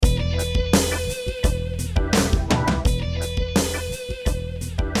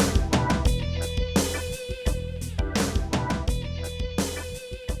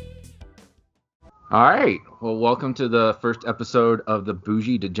All right. Well, welcome to the first episode of the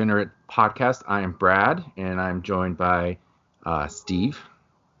Bougie Degenerate podcast. I am Brad, and I'm joined by Steve.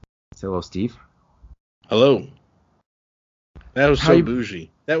 Say hello, Steve. Hello. That was How so you-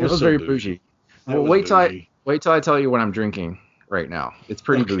 bougie. It was very bougie. That Well, was wait bougie. till I tell you what I'm drinking right now. It's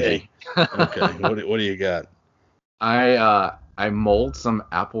pretty bougie. Okay. What do you got? I mulled some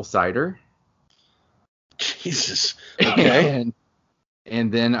apple cider. Jesus. Okay.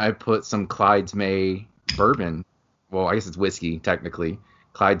 And then I put some Clyde's May bourbon. Well, I guess it's whiskey technically.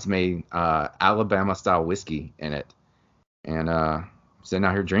 Clyde's May Alabama style whiskey in it, and sitting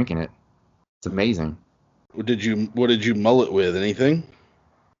out here drinking it. It's amazing. What did you mull it with? Anything?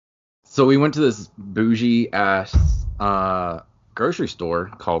 So we went to this bougie ass grocery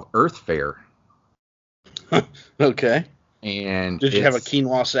store called Earth Fare, Okay. and Did you have a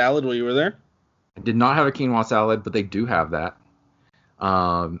quinoa salad while you were there? I did not have a quinoa salad, but they do have that.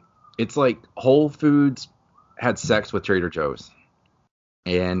 It's like Whole Foods had sex with Trader Joe's,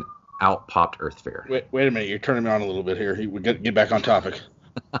 and out popped Earth Fare. Wait a minute. You're turning me on a little bit here. We got to get back on topic.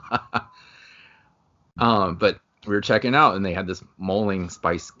 But we were checking out, and they had this mulling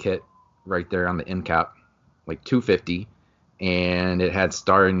spice kit right there on the end cap, like $2.50, and it had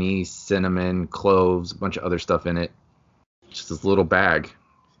star anise, cinnamon, cloves, a bunch of other stuff in it. Just this little bag,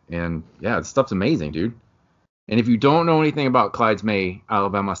 and yeah, this stuff's amazing, dude. And if you don't know anything about Clyde's May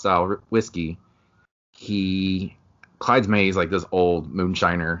Alabama style whiskey, Clyde's May is like this old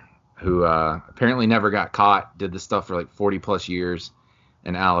moonshiner who apparently never got caught, did this stuff for like 40 plus years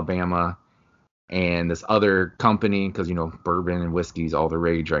in Alabama. And this other company, because bourbon and whiskey's all the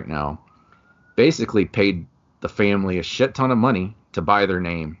rage right now, basically paid the family a shit ton of money to buy their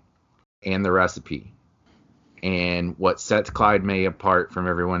name and the recipe. And what sets Clyde May apart from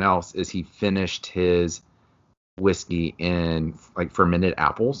everyone else is he finished his whiskey in like fermented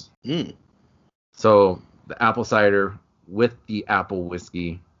apples. So the apple cider with the apple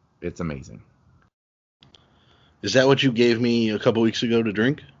whiskey, it's amazing. Is that what you gave me a couple weeks ago to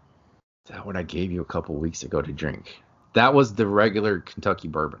drink? Is that what I gave you a couple weeks ago to drink? That was the regular Kentucky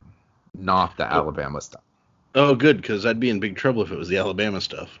bourbon, not the Alabama stuff. Oh, good, because I'd be in big trouble if it was the Alabama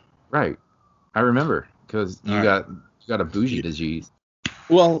stuff. Right. I remember, because you got a bougie disease.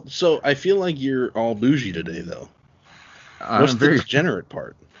 Well, so I feel like you're all bougie today, though. What's the degenerate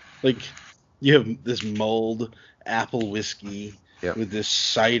part? Like, you have this mulled apple whiskey with this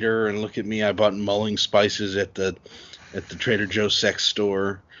cider, and look at me, I bought mulling spices at the Trader Joe's sex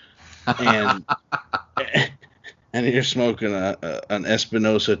store, and and you're smoking an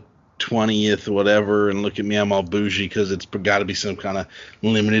Espinosa 20th whatever, and look at me, I'm all bougie because it's got to be some kind of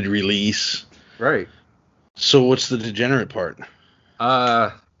limited release. Right. So what's the degenerate part?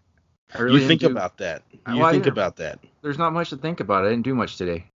 You think about that. About that. There's not much to think about. I didn't do much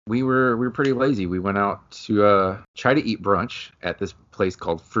today. We were pretty lazy. We went out to try to eat brunch at this place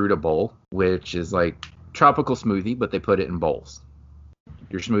called Fruita Bowl, which is like tropical smoothie, but they put it in bowls.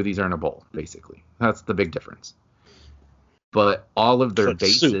 Your smoothies are in a bowl, basically. That's the big difference. But all of their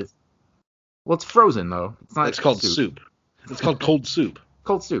bases. Soup. Well, it's frozen though. It's not. It's called soup. It's called cold soup.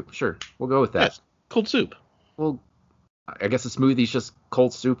 Cold soup, sure. We'll go with that. Yes, cold soup. Well, I guess a smoothie's just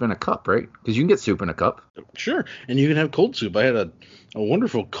cold soup in a cup, right? Because you can get soup in a cup. Sure, and you can have cold soup. I had a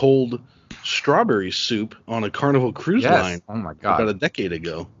wonderful cold strawberry soup on a Carnival cruise line. Oh my god! About a decade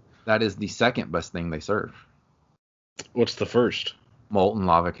ago. That is the second best thing they serve. What's the first? Molten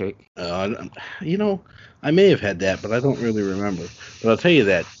lava cake. I may have had that, but I don't really remember. But I'll tell you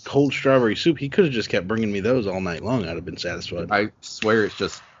that cold strawberry soup, he could have just kept bringing me those all night long. I'd have been satisfied. I swear it's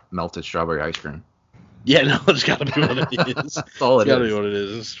just melted strawberry ice cream. Yeah, no, it's got to be what it is. That's all it's got to be what it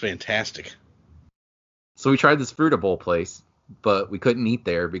is. It's fantastic. So we tried this Fruita Bowl place, but we couldn't eat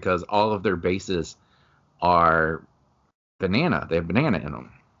there because all of their bases are banana. They have banana in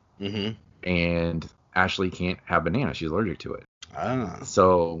them. Mm-hmm. And Ashley can't have banana. She's allergic to it. Ah.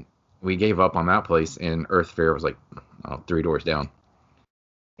 So we gave up on that place, and Earth Fare was like 3 doors down.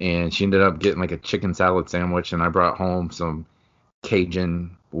 And she ended up getting like a chicken salad sandwich, and I brought home some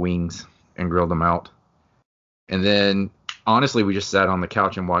Cajun wings and grilled them out. And then, honestly, we just sat on the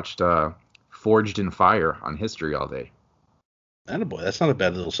couch and watched Forged in Fire on History all day. Attaboy, that's not a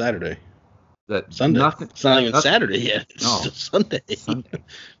bad little Saturday. Sunday. It's not even Saturday yet. It's still Sunday.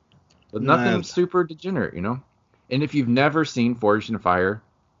 But nothing super degenerate, And if you've never seen Forged in Fire,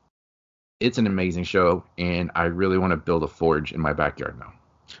 it's an amazing show, and I really want to build a forge in my backyard now.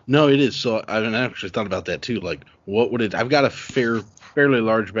 No, it is. So I actually thought about that too. Like, what would it? I've got a fairly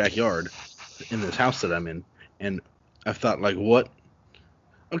large backyard in this house that I'm in, and I've thought, like, what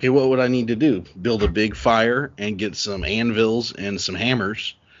would I need to do? Build a big fire and get some anvils and some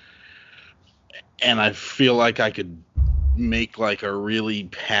hammers And I feel like I could make like a really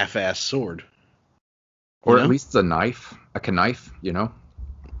half-ass sword. Or at least a knife. A knife, you know?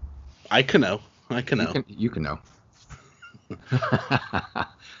 I can know. You can know.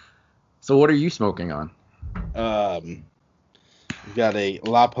 So what are you smoking on? Got a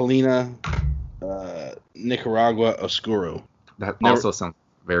La Palina Nicaragua Oscuro. That also sounds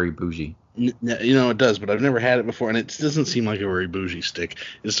very bougie. It does, but I've never had it before, and it doesn't seem like a very bougie stick.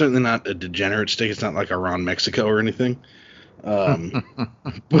 It's certainly not a degenerate stick. It's not like a Ron Mexico or anything.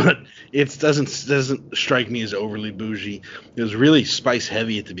 But it doesn't strike me as overly bougie. It was really spice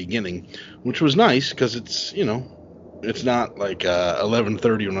heavy at the beginning, which was nice because it's it's not like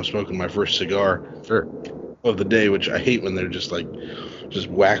 11:30 when I'm smoking my first cigar of the day, which I hate when they're just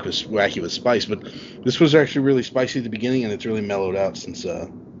wacky with spice. But this was actually really spicy at the beginning, and it's really mellowed out since it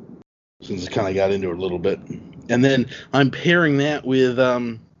kind of got into it a little bit. And then I'm pairing that with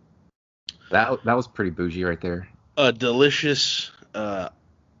that was pretty bougie right there. A delicious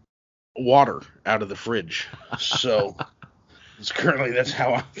water out of the fridge. So that's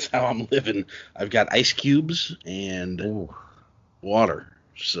how I'm living. I've got ice cubes and water.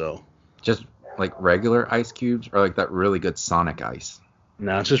 So just like regular ice cubes, or like that really good Sonic ice?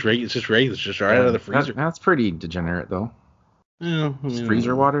 No, it's just regular. It's just right out of the freezer. That's pretty degenerate though. Yeah, it's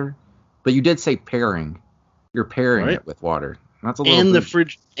freezer water. But you did say pairing. You're pairing it with water. That's a little. And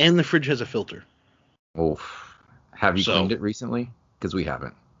the fridge has a filter. Oof. Have you cleaned it recently? Because we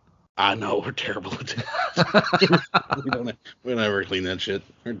haven't. I know, we're terrible at that. we don't ever clean that shit.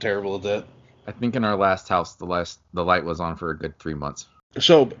 We're terrible at that. I think in our last house, the light was on for a good 3 months.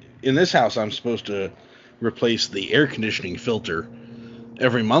 So in this house, I'm supposed to replace the air conditioning filter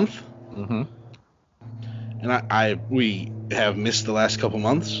every month. Mm-hmm. And we have missed the last couple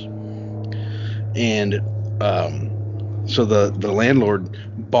months. And so the landlord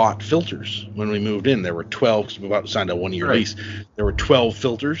bought filters when we moved in. There were 12, because we signed a 1-year lease. There were 12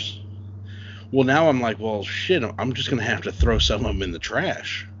 filters. Well, now I'm like, well, shit, I'm just going to have to throw some of them in the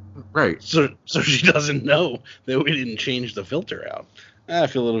trash. Right. So she doesn't know that we didn't change the filter out. I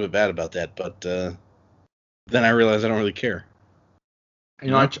feel a little bit bad about that, but then I realized I don't really care.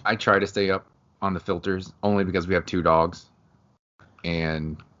 I try to stay up on the filters only because we have 2 dogs,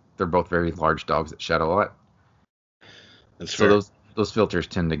 and they're both very large dogs that shed a lot. That's fair. So those filters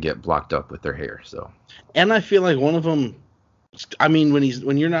tend to get blocked up with their hair. So. And I feel like one of them. I mean,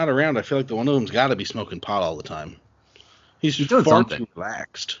 when you're not around, I feel like the one of them's got to be smoking pot all the time. He's doing far something. too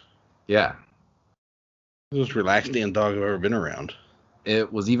relaxed. Yeah. He's the most relaxed damn dog I've ever been around.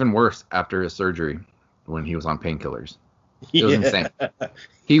 It was even worse after his surgery when he was on painkillers. It was insane.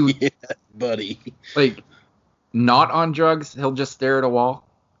 Buddy. Like, not on drugs, he'll just stare at a wall,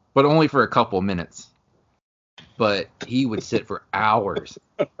 but only for a couple minutes. But he would sit for hours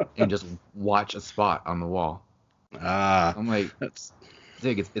and just watch a spot on the wall. I'm like,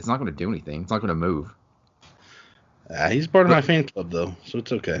 Zig, it's not going to do anything. It's not going to move. He's part of my fan club, though, so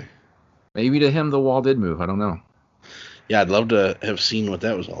it's okay. Maybe to him the wall did move. I don't know. Yeah, I'd love to have seen what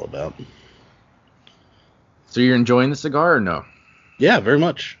that was all about. So you're enjoying the cigar or no? Yeah, very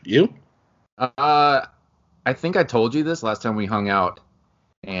much. You? I think I told you this last time we hung out.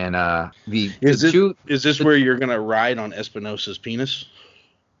 And is this where you're gonna ride on Espinosa's penis?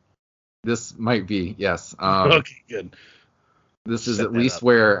 This might be, yes. Okay, good. This is at least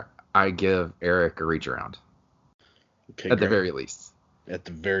where I give Eric a reach around. Okay, at the very least. At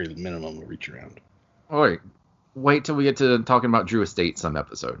the very minimum, a reach around. All right. Wait till we get to talking about Drew Estate some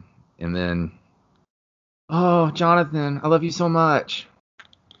episode, and then, oh, Jonathan, I love you so much.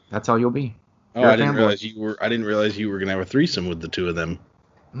 That's how you'll be. Oh, I didn't realize you were gonna have a threesome with the two of them.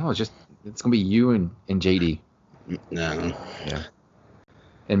 No, it's gonna be you and JD. No. Yeah.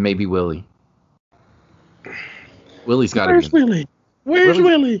 And maybe Willie. Willie's got to be. Where's Willie? Where's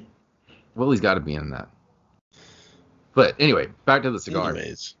Willie? Willie's got to be in that. But anyway, back to the cigar.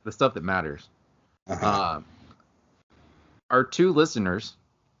 Anyways. The stuff that matters. Uh-huh. Our 2 listeners,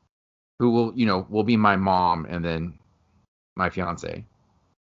 who will be my mom and then my fiance.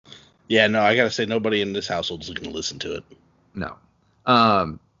 Yeah, no, I gotta say, nobody in this household is going to listen to it. No.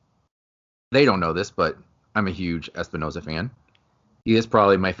 They don't know this, but I'm a huge Espinosa fan. He is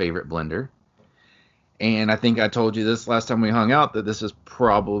probably my favorite blender. And I think I told you this last time we hung out, that this is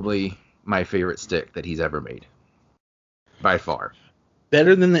probably my favorite stick that he's ever made. By far.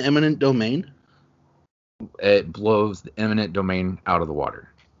 Better than the Eminent Domain? It blows the Eminent Domain out of the water.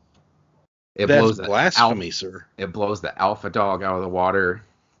 That's blasphemy, sir. It blows the Alpha Dog out of the water.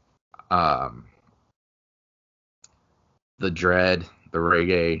 The Dread, the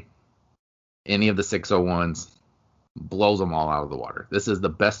Reggae, any of the 601s. blows them all out of the water. This is the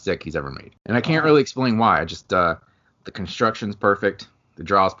best stick he's ever made. And I can't really explain why. I just, the construction's perfect. The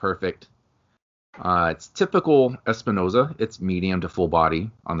draw's perfect. It's typical Espinosa. It's medium to full body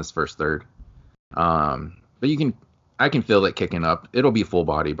on this first third. But I can feel it kicking up. It'll be full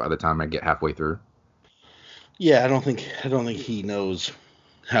body by the time I get halfway through. Yeah, I don't think he knows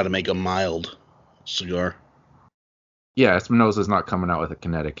how to make a mild cigar. Yeah, Espinosa's not coming out with a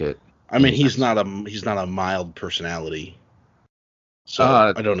Connecticut. I mean, he's not a mild personality. So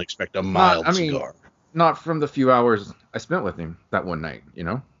I don't expect a mild cigar. Not from the few hours I spent with him that one night, you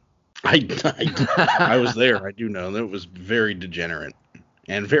know? I was there. I do know. That was very degenerate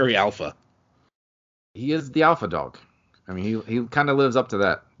and very alpha. He is the alpha dog. I mean, he kind of lives up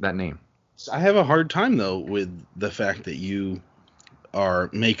to that name. I have a hard time, though, with the fact that you are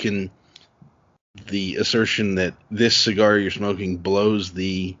making the assertion that this cigar you're smoking blows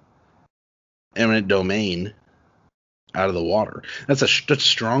the eminent domain out of the water. That's a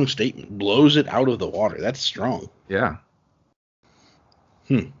strong statement. Blows it out of the water. That's strong. Yeah.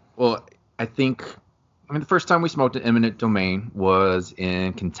 Well, I mean, the first time we smoked an eminent domain was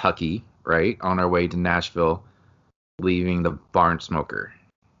in Kentucky, right? On our way to Nashville, leaving the barn smoker.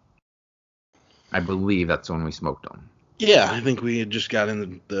 I believe that's when we smoked them. Yeah, I think we had just got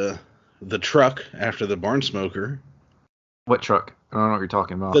in the truck after the barn smoker. What truck? I don't know what you're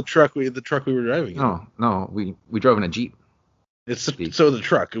talking about. The truck we were driving in. No, we drove in a Jeep. So the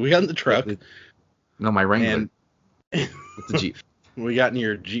truck. We got in the truck. No, my Wrangler. It's a Jeep. We got in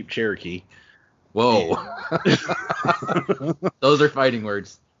your Jeep Cherokee. Whoa. Those are fighting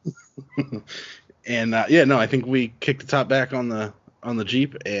words. And I think we kicked the top back on the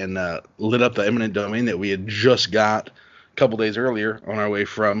Jeep and lit up the eminent domain that we had just got a couple days earlier on our way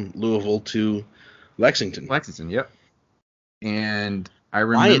from Louisville to Lexington. Yep. And I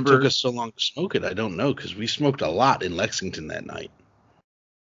remember why it took us so long to smoke it, I don't know, because we smoked a lot in Lexington that night.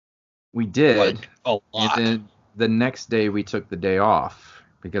 We did. Like, a lot. And then the next day we took the day off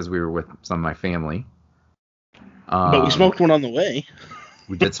because we were with some of my family. But we smoked one on the way.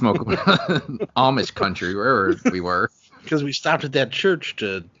 We did smoke Amish country, wherever we were. Because we stopped at that church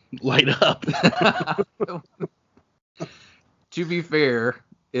to light up. To be fair,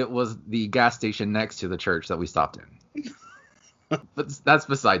 it was the gas station next to the church that we stopped in. But that's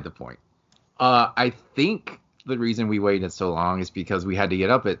beside the point. I think the reason we waited so long is because we had to get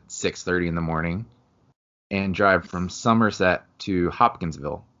up at 6:30 in the morning and drive from Somerset to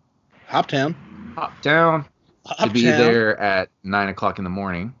Hopkinsville. Hoptown. To be there at 9 o'clock in the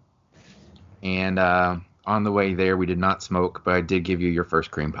morning. And on the way there, we did not smoke, but I did give you your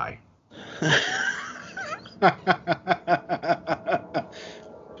first cream pie.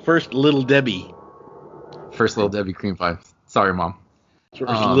 First Little Debbie cream pie. Sorry, Mom.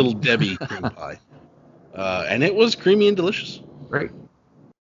 First Little Debbie cream pie. And it was creamy and delicious. Right.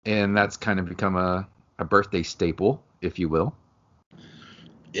 And that's kind of become a birthday staple, if you will.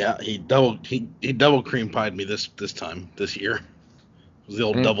 Yeah, he double cream pied me this year. It was the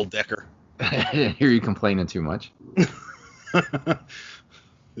old double decker. I didn't hear you complaining too much. The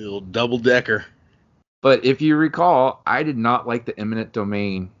old double decker. But if you recall, I did not like the eminent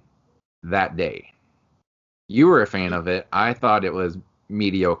domain that day. You were a fan of it. I thought it was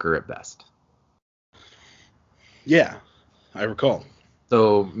mediocre at best. Yeah, I recall.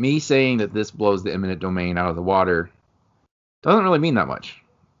 So me saying that this blows the eminent domain out of the water doesn't really mean that much.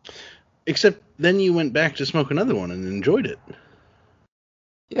 Except then you went back to smoke another one and enjoyed it.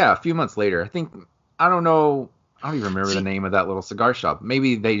 Yeah, a few months later. I don't know. I don't even remember the name of that little cigar shop.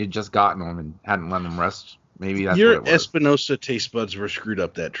 Maybe they had just gotten them and hadn't let them rest. Maybe that's your what it was. Espinosa taste buds were screwed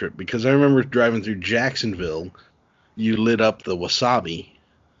up that trip, because I remember driving through Jacksonville. You lit up the wasabi.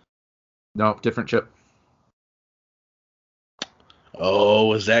 No, different chip. Oh,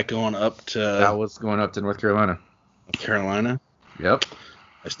 was that going up to... That was going up to North Carolina. North Carolina? Yep.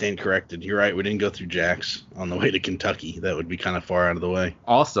 I stand corrected. You're right. We didn't go through Jack's on the way to Kentucky. That would be kind of far out of the way.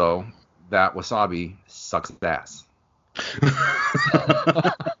 Also, that wasabi sucks ass.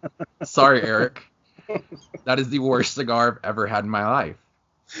 Sorry, Eric. That is the worst cigar I've ever had in my life.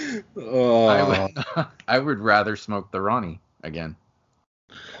 Oh. I would rather smoke the Ronnie again.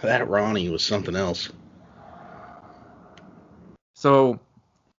 That Ronnie was something else. So,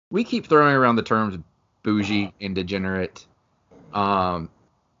 we keep throwing around the terms bougie and degenerate.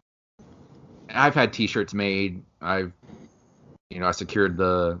 I've had t-shirts made. I secured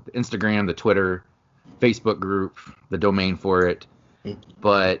the Instagram, the Twitter, Facebook group, the domain for it.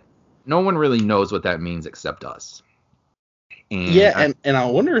 But no one really knows what that means except us. And and I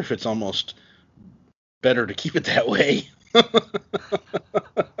wonder if it's almost better to keep it that way.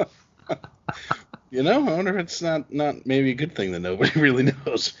 You know, I wonder if it's not maybe a good thing that nobody really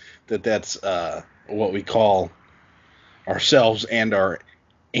knows that's what we call ourselves and our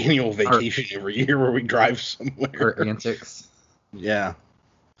annual vacation every year where we drive somewhere. Our antics. Yeah.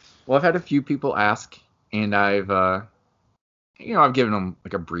 Well, I've had a few people ask, and I've given them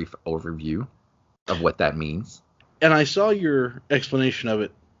like a brief overview of what that means. And I saw your explanation of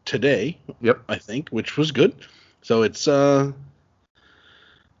it today. Yep. I think, which was good. So it's why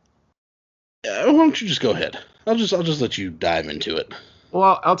don't you just go ahead? I'll just let you dive into it.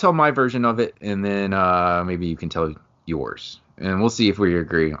 Well, I'll tell my version of it, and then maybe you can tell yours, and we'll see if we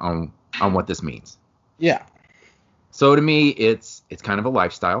agree on what this means. Yeah. So to me, it's kind of a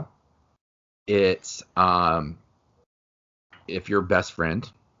lifestyle. It's if your best friend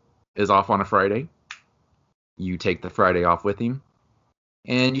is off on a Friday, you take the Friday off with him,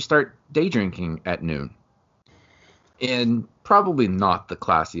 and you start day drinking at noon. In probably not the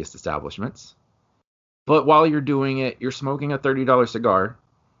classiest establishments. But while you're doing it, you're smoking a $30 cigar,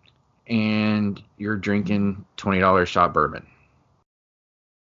 and you're drinking $20 shot bourbon.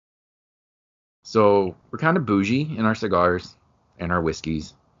 So we're kind of bougie in our cigars and our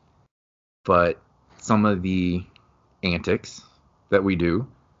whiskeys. But some of the antics that we do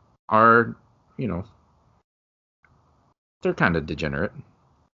are, they're kind of degenerate.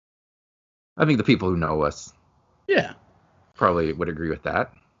 I think the people who know us probably would agree with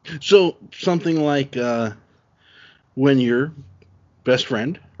that. So something like when your best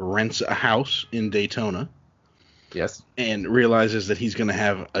friend rents a house in Daytona. Yes. And realizes that he's going to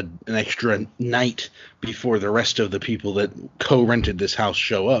have an extra night before the rest of the people that co-rented this house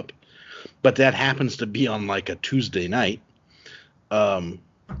show up. But that happens to be on like a Tuesday night.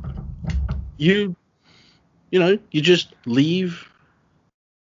 You just leave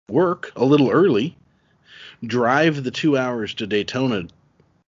work a little early, drive the 2 hours to Daytona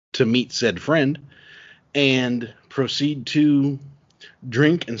to meet said friend, and proceed to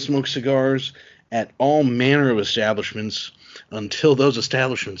drink and smoke cigars at all manner of establishments until those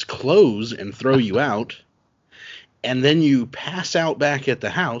establishments close and throw you out, and then you pass out back at the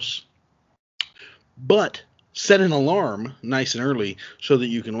house, but set an alarm nice and early so that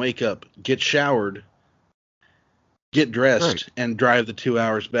you can wake up, get showered, get dressed, and drive the 2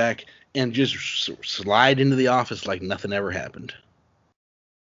 hours back and just slide into the office like nothing ever happened.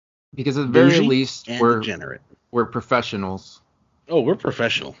 Because at the very least, degenerate. We're professionals. Oh, we're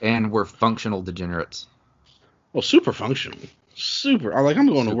professional. And we're functional degenerates. Well, super functional. Super. I'm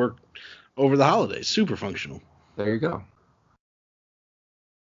going to work over the holidays. Super functional. There you go.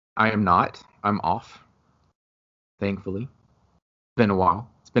 I am not. I'm off. Thankfully. It's been a while.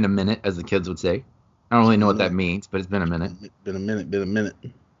 It's been a minute, as the kids would say. I don't really know what that means, but it's been a minute. Been a minute.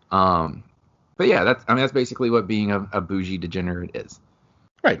 But yeah, that's basically what being a bougie degenerate is.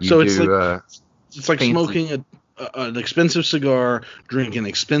 Right. So it's like smoking an expensive cigar, drinking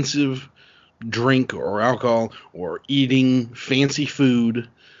expensive drink or alcohol, or eating fancy food,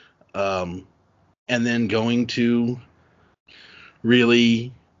 and then going to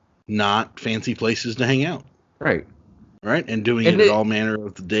really not fancy places to hang out. Right. Right. And doing it all manner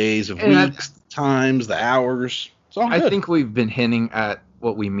of the days, of weeks, times, the hours. It's all good. I think we've been hinting at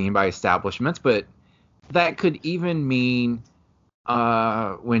what we mean by establishments, but that could even mean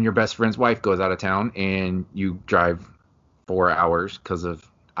when your best friend's wife goes out of town and you drive 4 hours because of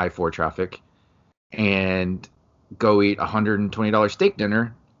I-4 traffic and go eat $120 steak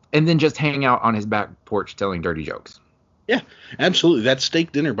dinner and then just hang out on his back porch telling dirty jokes. Yeah, absolutely. That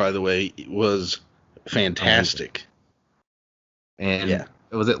steak dinner, by the way, was fantastic. And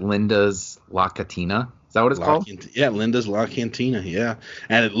was it Linda's La Cantina? Is that what it's called? Yeah, Linda's La Cantina, yeah.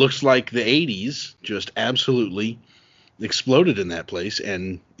 And it looks like the 80s just absolutely exploded in that place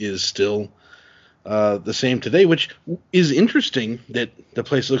and is still the same today, which is interesting that the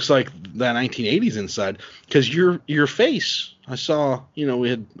place looks like the 1980s inside, because your face, I saw,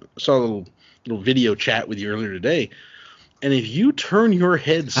 saw a little video chat with you earlier today, and if you turn your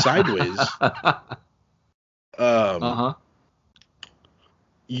head sideways,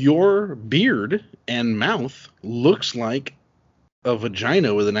 your beard and mouth looks like a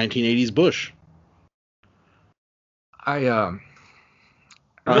vagina with a 1980s bush. I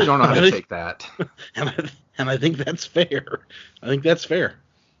really don't know how to take that. And I think that's fair.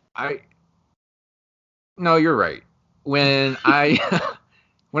 No, you're right. When I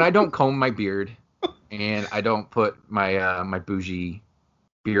don't comb my beard and I don't put my my bougie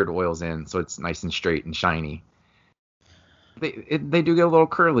beard oils in so it's nice and straight and shiny, they do get a little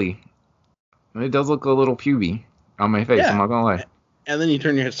curly. It does look a little puby on my face. I'm not gonna lie. And then you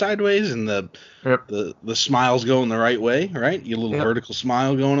turn your head sideways, and the smile's going the right way, right? You get a little vertical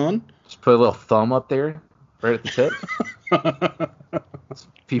smile going on. Just put a little thumb up there, right at the tip. So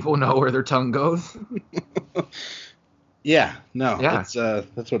people know where their tongue goes. Yeah, no, that's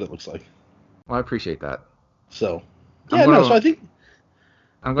what it looks like. Well, I appreciate that. So, so I think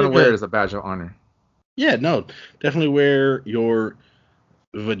I'm gonna wear it as a badge of honor. Yeah, no, definitely wear your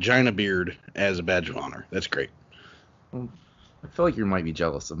vagina beard as a badge of honor. That's great. Well, I feel like you might be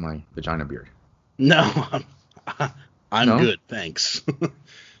jealous of my vagina beard. No, I'm good, thanks.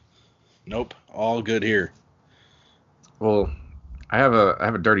 Nope, all good here. Well, I have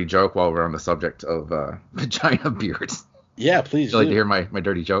a dirty joke while we're on the subject of vagina beards. Yeah, please. Would you like to hear my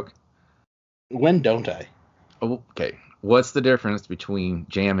dirty joke? When don't I? Oh, okay. What's the difference between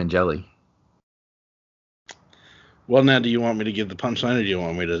jam and jelly? Well, now, do you want me to give the punchline, or do you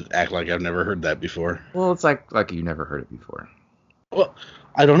want me to act like I've never heard that before? Well, it's like you never heard it before. Well,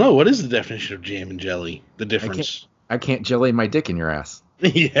 I don't know. What is the definition of jam and jelly? The difference? I can't jelly my dick in your ass.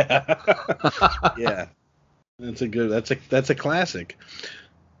 Yeah. Yeah. That's a classic.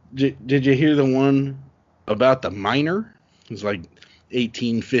 Did you hear the one about the miner? It's like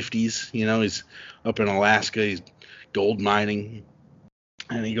 1850s. He's up in Alaska. He's gold mining,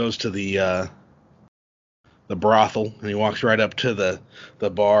 and he goes to the brothel, and he walks right up to the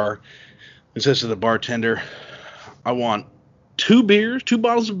bar and says to the bartender, "I want 2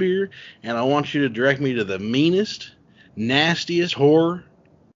 bottles of beer, and I want you to direct me to the meanest, nastiest whore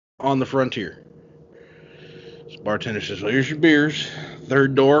on the frontier." So the bartender says, "Well, here's your beers.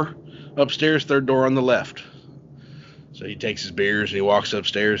 3rd door upstairs, 3rd door on the left." So he takes his beers and he walks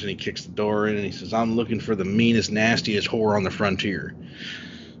upstairs and he kicks the door in and he says, "I'm looking for the meanest, nastiest whore on the frontier."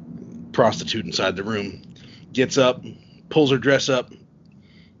 Prostitute inside the room gets up, pulls her dress up,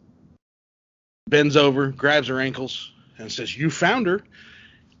 bends over, grabs her ankles, and says, "You found her."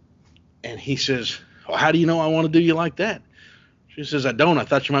 And he says, "Well, how do you know I want to do you like that?" She says, "I don't. I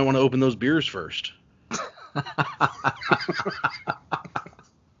thought you might want to open those beers first."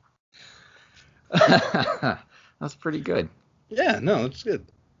 That's pretty good. Yeah, no, that's good.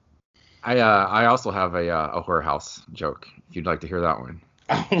 I also have a whorehouse joke. If you'd like to hear that one.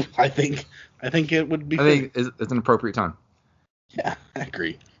 I think it would be. I think it's an appropriate time. Yeah, I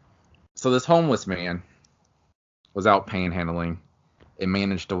agree. So this homeless man was out panhandling and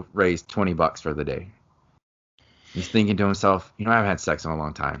managed to raise $20 for the day. He's thinking to himself, I haven't had sex in a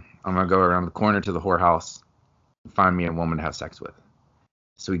long time. I'm gonna go around the corner to the whorehouse and find me a woman to have sex with.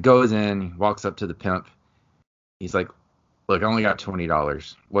 So he goes in, he walks up to the pimp. He's like, "Look, I only got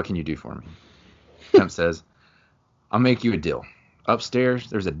 $20. What can you do for me?" Pimp says, "I'll make you a deal. Upstairs,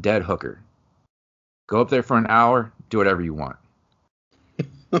 there's a dead hooker. Go up there for an hour, do whatever you want."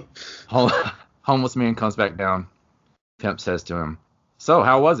 Homeless man comes back down. Pimp says to him, "So,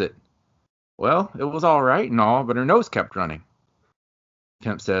 how was it?" "Well, it was all right and all, but her nose kept running."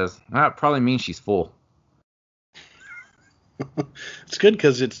 Pimp says, "That probably means she's full." It's good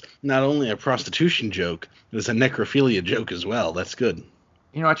because it's not only a prostitution joke, it's a necrophilia joke as well. That's good.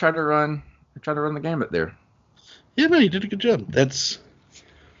 I tried to run the gambit there. Yeah, no, you did a good job. That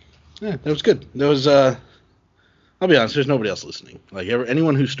was good. That was I'll be honest, there's nobody else listening. Like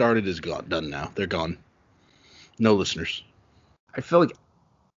anyone who started is done now. They're gone. No listeners. I feel like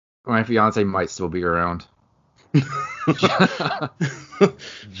my fiance might still be around.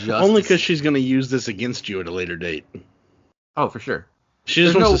 Only because she's going to use this against you at a later date. Oh, for sure. She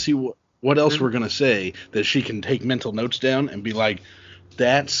just wants to see what else we're going to say that she can take mental notes down and be like,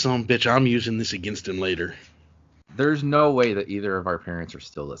 "That some bitch, I'm using this against him later." There's no way that either of our parents are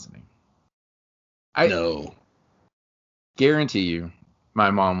still listening. No. Guarantee you my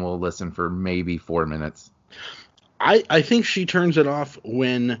mom will listen for maybe 4 minutes. I think she turns it off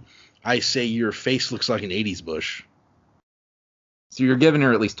when I say your face looks like an 80s bush. So you're giving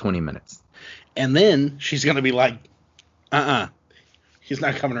her at least 20 minutes. And then she's going to be like, he's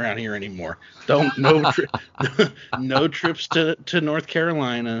not coming around here anymore. No trips to North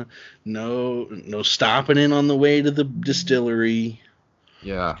Carolina. No stopping in on the way to the distillery.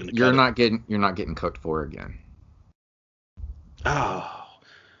 Yeah, you're not getting cooked for again. Oh,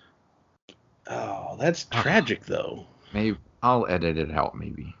 that's tragic though. Maybe I'll edit it out.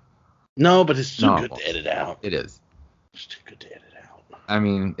 Maybe. No, but it's too good to edit out. It is. It's too good to edit out. I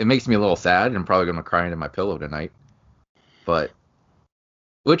mean, it makes me a little sad. I'm probably gonna cry into my pillow tonight. But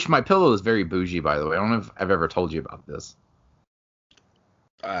my pillow is very bougie, by the way. I don't know if I've ever told you about this.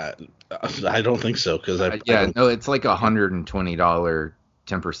 I don't think so, because it's like $120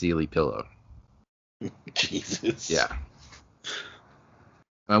 Tempur Sealy pillow. Jesus. Yeah.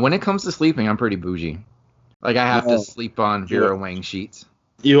 When it comes to sleeping, I'm pretty bougie. Like I have to sleep on Vera Wang sheets.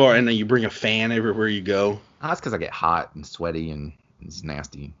 You are, and then you bring a fan everywhere you go. That's because I get hot and sweaty and it's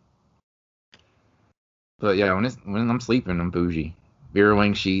nasty. But yeah, when I'm sleeping, I'm bougie. Beer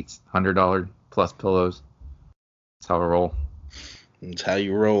wing sheets, $100 plus pillows. That's how I roll. That's how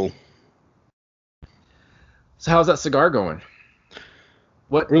you roll. So how's that cigar going?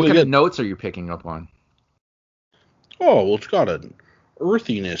 What Really kind good. of notes are you picking up on? Oh, well, it's got an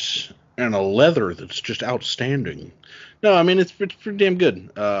earthiness and a leather that's just outstanding. No, I mean, it's pretty damn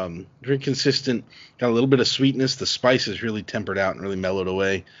good. Very consistent. Got a little bit of sweetness. The spice is really tempered out and really mellowed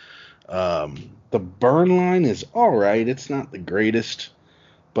away. The burn line is all right. It's not the greatest,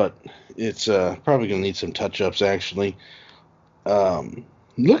 but it's probably going to need some touch-ups, actually. Looking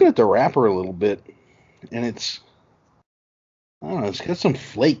at the wrapper a little bit, and I don't know, it's got some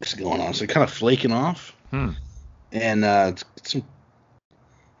flakes going on. So kind of flaking off. And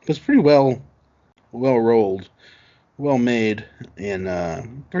it's pretty well rolled, well made, and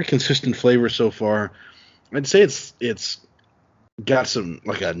very consistent flavor so far. I'd say it's got some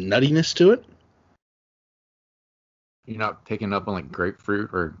like a nuttiness to it. You're not picking up on like grapefruit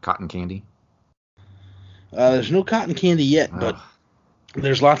or cotton candy? There's no cotton candy yet, but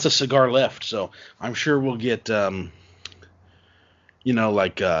there's lots of cigar left, so I'm sure we'll get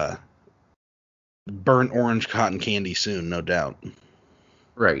like burnt orange cotton candy soon, no doubt.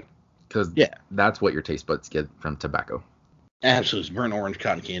 Right, because that's what your taste buds get from tobacco. Absolutely, burnt orange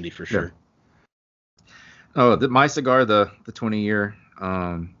cotton candy for sure. Oh, my cigar, the 20-year.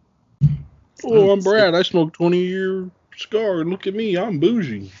 I'm Brad. I smoke 20-year cigar. Look at me, I'm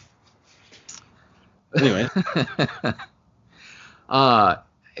bougie. Anyway,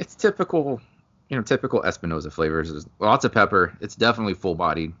 it's typical Espinosa flavors. There's lots of pepper. It's definitely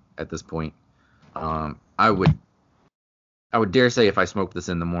full-bodied at this point. I would dare say if I smoked this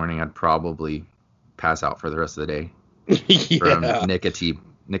in the morning, I'd probably pass out for the rest of the day from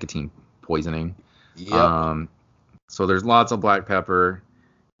nicotine poisoning. Yep. So there's lots of black pepper,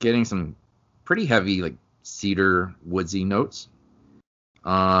 getting some pretty heavy like cedar woodsy notes.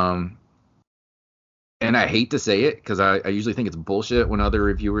 And I hate to say it because I usually think it's bullshit when other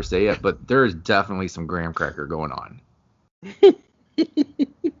reviewers say it, but there is definitely some graham cracker going on.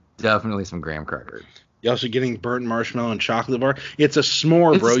 Definitely some graham cracker. You're also getting burnt marshmallow and chocolate bar. It's a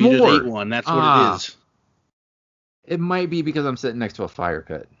s'more, bro. You just ate one. That's what it is. It might be because I'm sitting next to a fire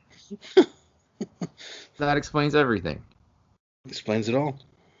pit. That explains everything. Explains it all.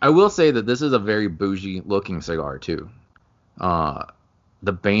 I will say that this is a very bougie looking cigar too.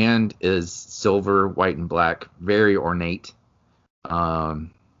 The band is silver, white, and black, very ornate. Like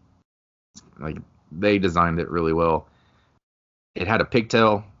they designed it really well. It had a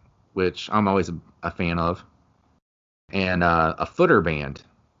pigtail, which I'm always a fan of, and a footer band,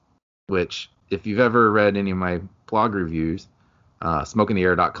 which if you've ever read any of my blog reviews,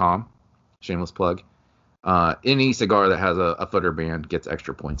 smokingtheair.com, shameless plug, any cigar that has a footer band gets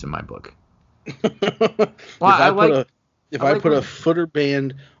extra points in my book. If I put a footer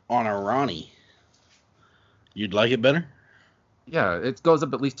band on a Ronnie, you'd like it better? Yeah, it goes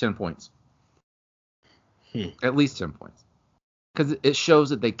up at least 10 points. At least 10 points. Because it shows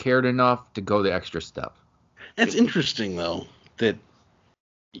that they cared enough to go the extra step. That's interesting, though, that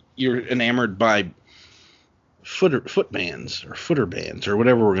you're enamored by foot bands or footer bands or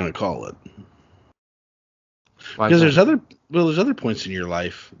whatever we're going to call it. Because there's other points in your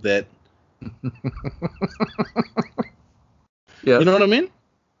life that yeah. You know what I mean?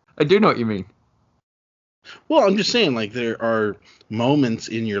 I do know what you mean. Well, I'm just saying, like, there are moments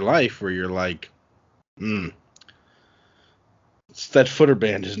in your life where you're like, that footer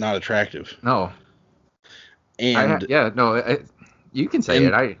band is not attractive. No. And you can say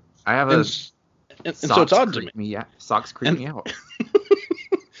it. I have a and so it's odd to me. Socks creep me out.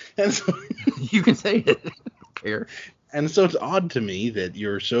 And so you can say it. I don't care. And so it's odd to me that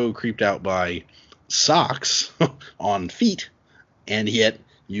you're so creeped out by socks on feet, and yet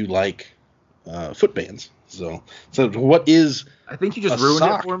you like foot bands. So what is? I think you just ruined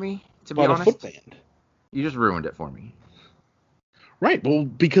it for me. To be honest, a foot band. You just ruined it for me. Right. Well,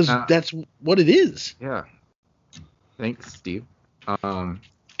 because that's what it is. Yeah. Thanks, Steve. I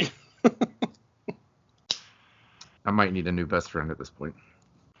might need a new best friend at this point.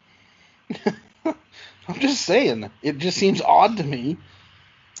 I'm just saying, it just seems odd to me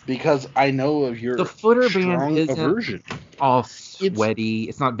because I know of your the footer band aversion. All sweaty.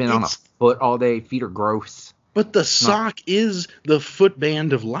 It's not been on a foot all day. Feet are gross. But the sock is the foot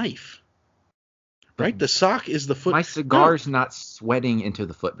band of life. Right? The sock is the foot. My cigar's not sweating into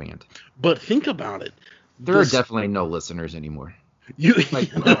the foot band. But think about it. There are definitely no listeners anymore. This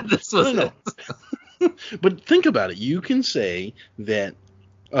was it. But think about it. You can say that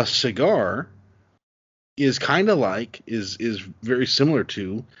a cigar is kind of like is very similar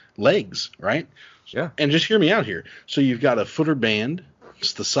to legs, right? Yeah. And just hear me out here. So you've got a footer band,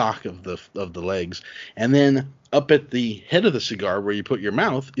 it's the sock of the legs, and then up at the head of the cigar where you put your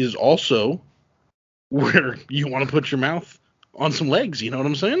mouth is also where you want to put your mouth on some legs. You know what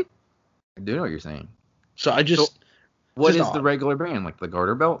I'm saying? I do know what you're saying. So I just. So what is odd. the regular band? Like the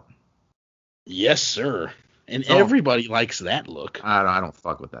garter belt? Yes, sir. And everybody likes that look. I don't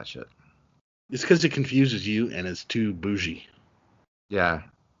fuck with that shit. It's because it confuses you and it's too bougie. Yeah.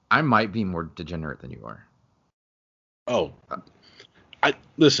 I might be more degenerate than you are. Oh.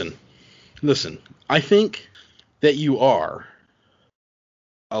 Listen. I think that you are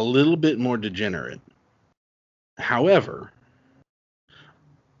a little bit more degenerate. However,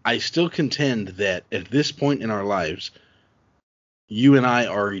 I still contend that at this point in our lives, you and I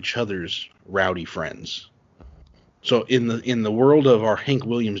are each other's rowdy friends. So in the world of our Hank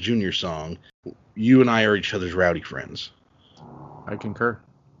Williams Jr. song, you and I are each other's rowdy friends. I concur.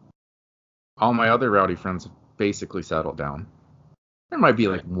 All my other rowdy friends have basically settled down. There might be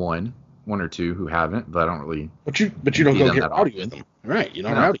like one or two who haven't, but I don't really. But you don't go get rowdy with them, right? You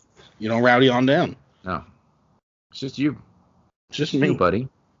don't rowdy. You don't rowdy on down. No, it's just you. It's just me, buddy.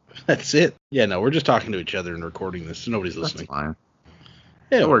 That's it. Yeah, no, we're just talking to each other and recording this, so nobody's listening. That's fine.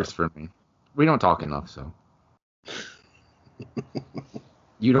 Yeah, it works for me. We don't talk enough, so.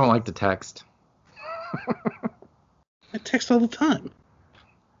 You don't like to text. I text all the time.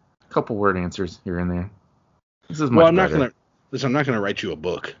 A couple word answers here and there. This is well, much better. I'm not gonna write you a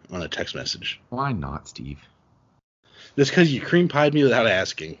book on a text message. Why not, Steve? Just because you cream pied me without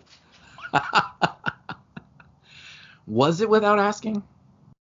asking. Was it without asking?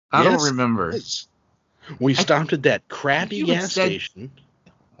 I don't remember. We stopped at that crappy gas station.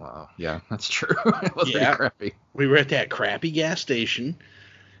 Wow, yeah, that's true. It was pretty crappy. We were at that crappy gas station,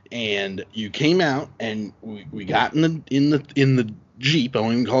 and you came out, and we got in the Jeep. I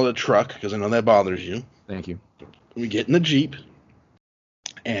won't even call it a truck because I know that bothers you. Thank you. We get in the Jeep,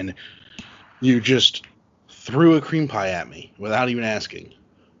 and you just threw a cream pie at me without even asking.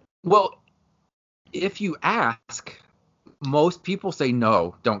 Well, if you ask, most people say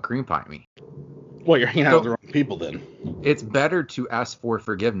no, don't cream pie me. Well, you're hanging out with the wrong people then. It's better to ask for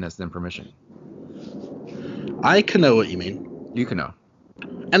forgiveness than permission. I can know what you mean. You can know.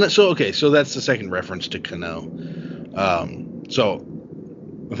 And so that's the second reference to Cano. So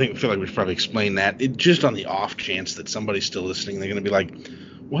I feel like we should probably explain that. Just on the off chance that somebody's still listening, they're going to be like,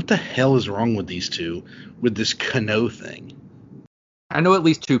 what the hell is wrong with these two with this Cano thing? I know at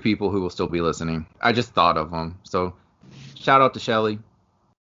least two people who will still be listening. I just thought of them. So shout out to Shelly.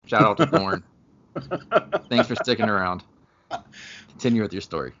 Shout out to Thorne. Thanks for sticking around. Continue with your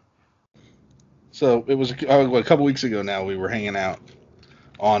story. So it was a couple weeks ago now. We were hanging out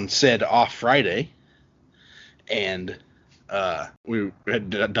on said off Friday, and we had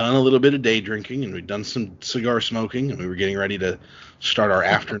done a little bit of day drinking, and we'd done some cigar smoking, and we were getting ready to start our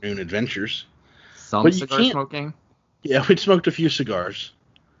afternoon adventures. Cigar smoking? Yeah, we'd smoked a few cigars.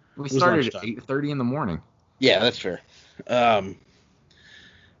 We started at 8:30 in the morning. Yeah, that's fair.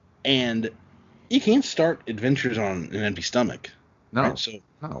 And you can't start adventures on an empty stomach. No. Right? So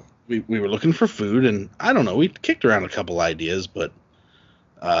we were looking for food, and I don't know, we kicked around a couple ideas, but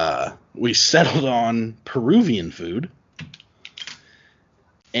we settled on Peruvian food.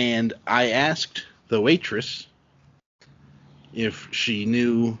 And I asked the waitress if she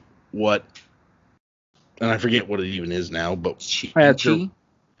knew what, and I forget what it even is now, but I asked her.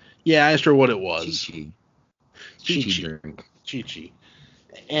 Yeah, I asked her what it was. Chi-chi.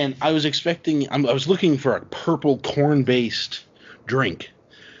 And I was I was looking for a purple corn-based drink.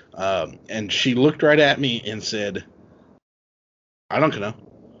 And she looked right at me and said, I don't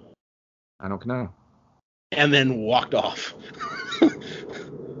know. And then walked off.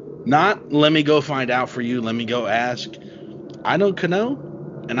 Not, let me go find out for you, let me go ask. I don't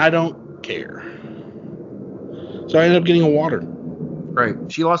know, and I don't care. So I ended up getting a water. Right.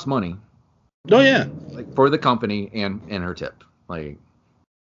 She lost money. Oh, yeah. Like, for the company and her tip. Like,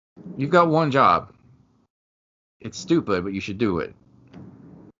 you've got one job. It's stupid, but you should do it.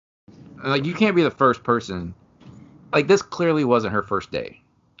 Like, you can't be the first person. Like, this clearly wasn't her first day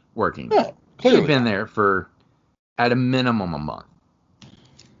working. No, clearly. She'd been there for, at a minimum, a month.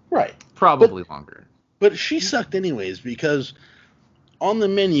 Right. Probably longer. But she sucked anyways, because on the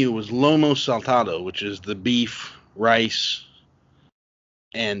menu was lomo saltado, which is the beef, rice,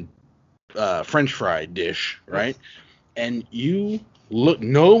 and French fry dish, right? And you look,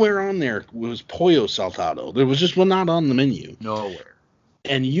 nowhere on there was pollo saltado. There was just one not on the menu. Nowhere.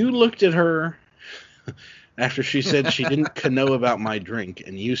 And you looked at her after she said she didn't know about my drink,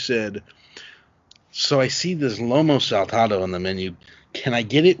 and you said, so I see this lomo saltado on the menu. can I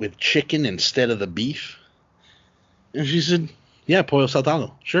get it with chicken instead of the beef? And she said, yeah, pollo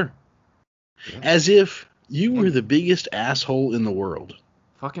saltado, sure. Yeah. As if you were the biggest asshole in the world.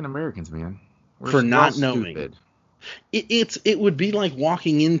 Fucking Americans, man. For not knowing. It would be like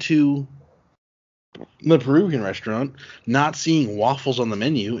walking into the Peruvian restaurant, not seeing waffles on the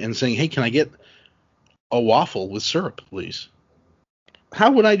menu, and saying, hey, can I get a waffle with syrup, please?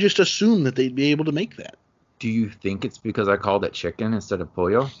 How would I just assume that they'd be able to make that? Do you think it's because I called it chicken instead of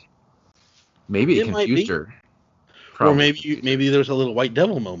pollo? Maybe it confused her. Probably. Or maybe there's a little white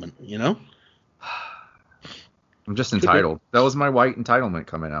devil moment, you know? I'm just entitled. That was my white entitlement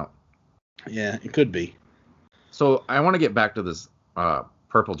coming out. Yeah, it could be. So I want to get back to this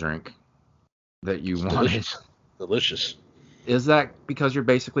purple drink that you wanted. Delicious. Is that because you're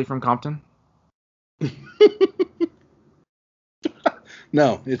basically from Compton?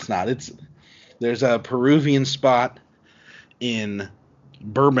 No, it's not. There's a Peruvian spot in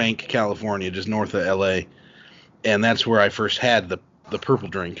Burbank, California, just north of LA, and that's where I first had the purple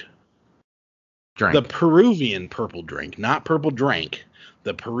drink. The Peruvian purple drink, not purple drank.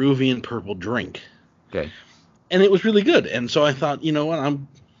 The Peruvian purple drink. Okay. And it was really good. And so I thought, you know what?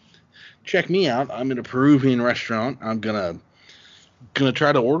 Check me out. I'm in a Peruvian restaurant. I'm gonna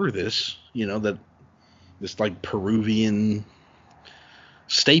try to order this. You know, this like Peruvian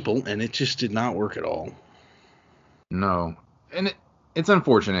staple, and it just did not work at all. No, and it's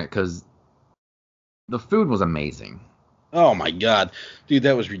unfortunate because the food was amazing. Oh my god, dude,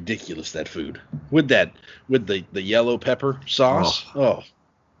 that was ridiculous. That food with the yellow pepper sauce. Oh.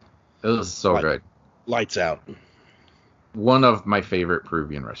 It was so good. Lights out. One of my favorite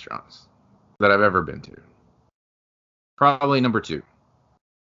Peruvian restaurants that I've ever been to. Probably number 2.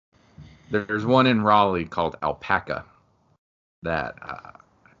 There's one in Raleigh called Alpaca that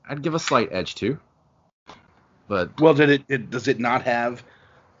I'd give a slight edge to. But well, does it not have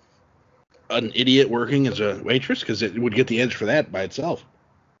an idiot working as a waitress? Because it would get the edge for that by itself.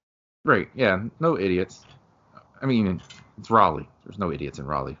 Right, yeah, no idiots. I mean, it's Raleigh. There's no idiots in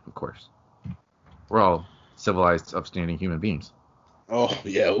Raleigh, of course. We're all civilized, upstanding human beings. Oh,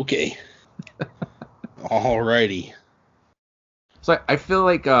 yeah, okay. Alrighty. So I feel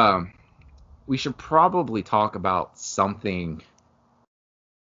like we should probably talk about something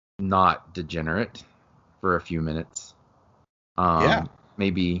not degenerate for a few minutes. Yeah.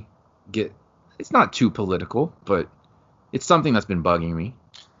 Maybe it's not too political, but it's something that's been bugging me.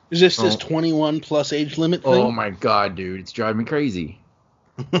 Is this 21 plus age limit thing? Oh my god, dude, it's driving me crazy.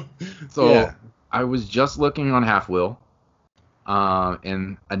 So yeah. I was just looking on Half Wheel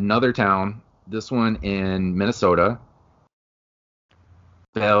in another town, this one in Minnesota,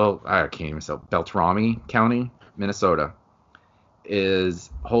 Beltrami County, Minnesota, is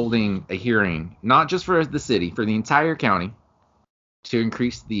holding a hearing, not just for the city, for the entire county, to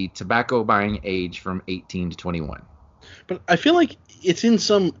increase the tobacco buying age from 18 to 21. But I feel like it's in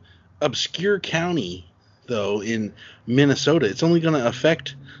some obscure county, though, in Minnesota. It's only going to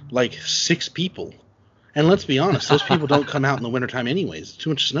affect like 6 people. And let's be honest, those people don't come out in the wintertime anyways. It's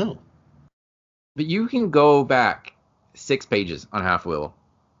too much snow. But you can go back 6 pages on Half Wheel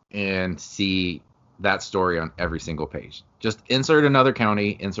and see that story on every single page. Just insert another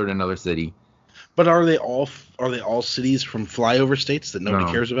county, insert another city. But are they all cities from flyover states that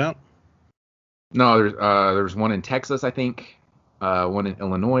nobody cares about? No, there's one in Texas, I think. One in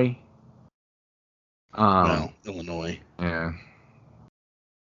Illinois. No, Illinois. Yeah.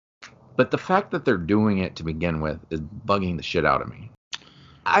 But the fact that they're doing it to begin with is bugging the shit out of me.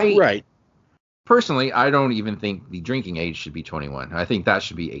 Right. Personally, I don't even think the drinking age should be 21. I think that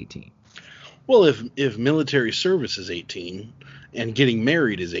should be 18. Well, if military service is 18 and getting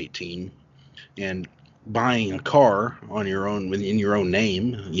married is 18 and buying a car on your own in your own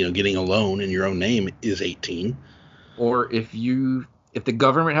name, you know, getting a loan in your own name is 18. Or if the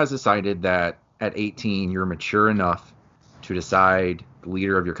government has decided that at 18 you're mature enough to decide the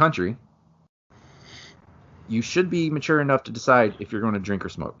leader of your country, you should be mature enough to decide if you're going to drink or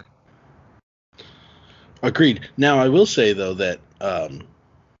smoke. Agreed. Now, I will say, though, that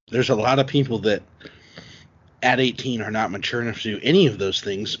there's a lot of people that at 18 are not mature enough to do any of those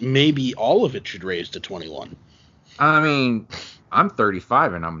things. Maybe all of it should raise to 21. I mean, I'm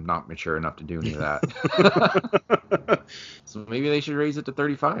 35 and I'm not mature enough to do any of that. So maybe they should raise it to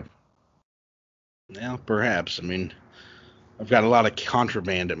 35. Yeah, perhaps. I mean, I've got a lot of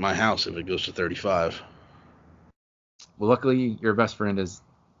contraband at my house if it goes to 35. Well, luckily, your best friend is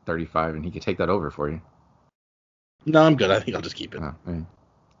 35 and he could take that over for you. No, I'm good. I think I'll just keep it. Oh, okay.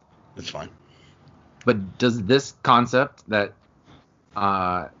 It's fine. But does this concept that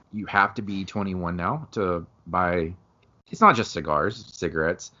you have to be 21 now to buy it's not just cigars,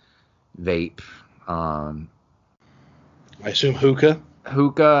 cigarettes, vape, I assume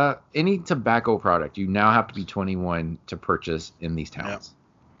hookah, any tobacco product. You now have to be 21 to purchase in these towns.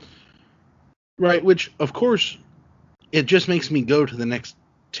 Yeah. Right, which of course it just makes me go to the next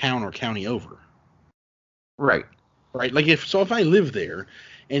town or county over. Right. Right. Like if I live there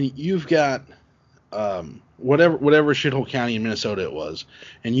and you've got whatever shithole county in Minnesota it was,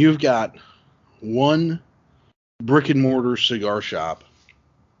 and you've got one brick and mortar cigar shop,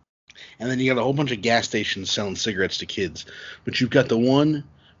 and then you got a whole bunch of gas stations selling cigarettes to kids, but you've got the one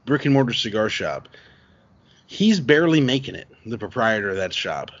brick and mortar cigar shop. He's barely making it, the proprietor of that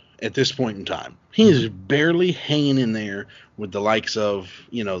shop, at this point in time. He is barely hanging in there with the likes of,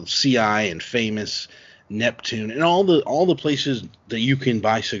 CI and Famous, Neptune, and all the places that you can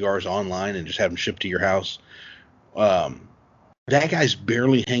buy cigars online and just have them shipped to your house. That guy's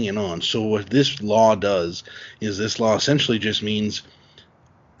barely hanging on. So what this law does is this law essentially just means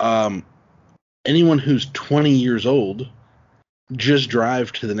anyone who's 20 years old, just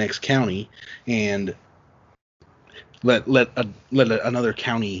drive to the next county and let another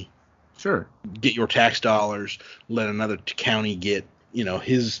county get your tax dollars. Let another county get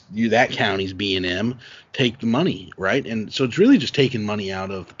that county's B&M, take the money, right? And so it's really just taking money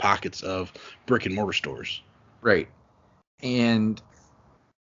out of the pockets of brick and mortar stores. Right. And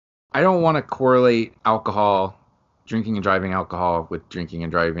I don't want to correlate drinking and driving alcohol with drinking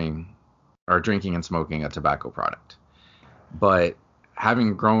and driving, or drinking and smoking a tobacco product. But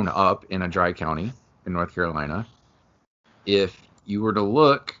having grown up in a dry county in North Carolina, if you were to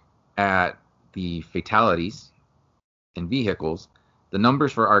look at the fatalities in vehicles, the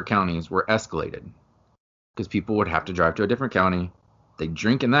numbers for our counties were escalated because people would have to drive to a different county, they'd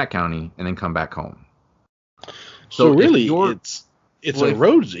drink in that county, and then come back home. So really, it's a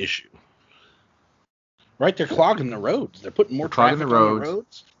roads issue, right? They're clogging the roads. They're putting more traffic on the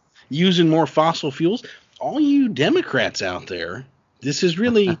roads, using more fossil fuels. All you Democrats out there, this is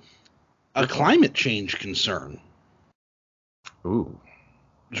really a climate change concern. Ooh.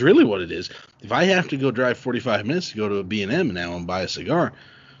 It's really what it is. If I have to go drive 45 minutes to go to a B&M now and buy a cigar,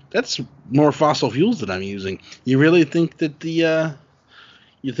 that's more fossil fuels that I'm using. You really think that the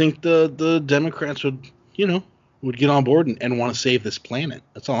Democrats would get on board and want to save this planet?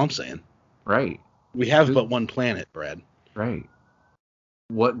 That's all I'm saying. Right. We have but one planet, Brad. Right.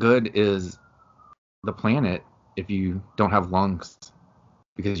 What good is the planet if you don't have lungs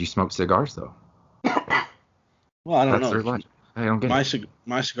because you smoke cigars, though? Well, I don't know. Their logic. I don't get it.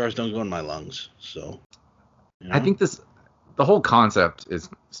 My cigars don't go in my lungs, so. I think the whole concept is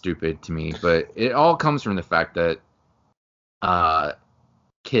stupid to me, but it all comes from the fact that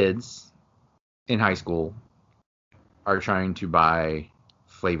kids in high school are trying to buy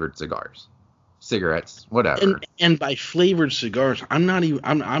flavored cigars, cigarettes, whatever. And by flavored cigars, I'm not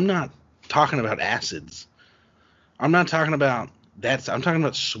talking about acids. I'm not talking about that. I'm talking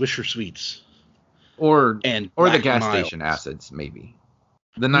about Swisher Sweets. Or the gas station acids, maybe.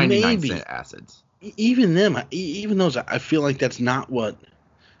 The 99-cent acids. Even those, I feel like that's not what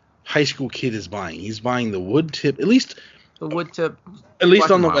high school kid is buying. He's buying the wood tip, at least on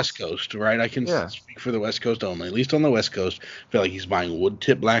the West Coast, right? I can speak for the West Coast only. At least on the West Coast, I feel like he's buying wood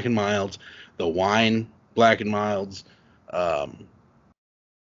tip Black and Milds, the wine Black and Milds. That's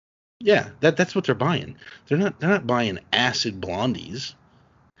what they're buying. They're not buying acid blondies.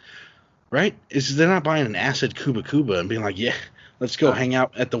 Right? They're not buying an acid Cuba Cuba and being like, yeah, let's go hang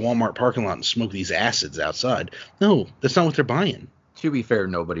out at the Walmart parking lot and smoke these acids outside. No, that's not what they're buying. To be fair,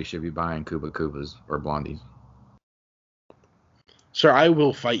 nobody should be buying Cuba Cubas or blondies. Sir, I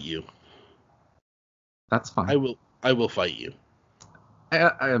will fight you. That's fine. I will fight you.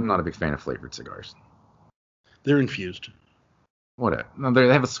 I am not a big fan of flavored cigars. They're infused. Whatever. No, they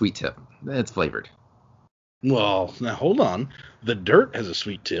have a sweet tip. It's flavored. Well, now hold on. The Dirt has a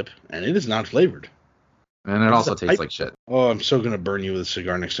sweet tip, and it is not flavored. And it also tastes like shit. Oh, I'm so going to burn you with a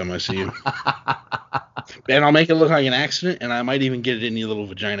cigar next time I see you. And I'll make it look like an accident, and I might even get it in your little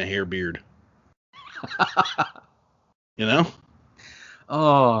vagina hair beard.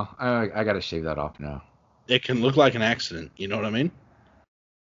 Oh, I got to shave that off now. It can look like an accident. You know what I mean?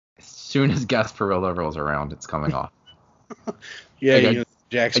 As soon as Gasparilla rolls around, it's coming off. Yeah,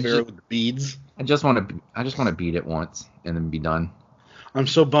 Jack Sparrow with the beads. I just want to beat it once and then be done. I'm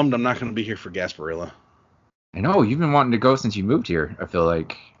so bummed I'm not going to be here for Gasparilla. I know, you've been wanting to go since you moved here, I feel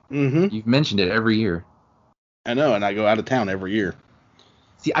like. Mm-hmm. You've mentioned it every year. I know, and I go out of town every year.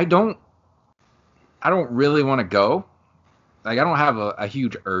 See, I don't really want to go. Like, I don't have a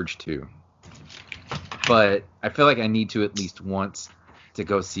huge urge to. But I feel like I need to at least once to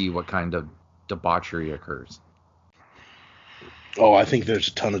go see what kind of debauchery occurs. Oh, I think there's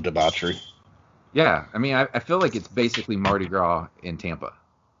a ton of debauchery. Yeah, I mean, I feel like it's basically Mardi Gras in Tampa.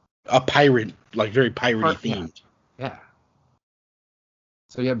 A pirate, like very piratey themed. Yeah.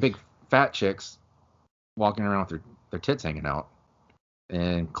 So you have big fat chicks walking around with their tits hanging out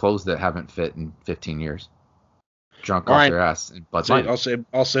and clothes that haven't fit in 15 years. Drunk off their ass and Bud Light.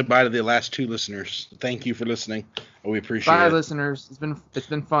 I'll say bye to the last 2 listeners. Thank you for listening. We appreciate it. Bye, listeners. It's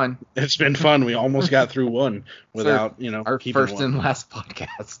been fun. It's been fun. We almost got through one without, our first and last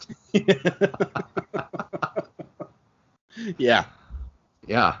podcast. Yeah.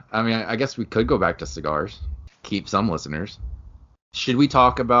 Yeah. I mean, I guess we could go back to cigars. Keep some listeners. Should we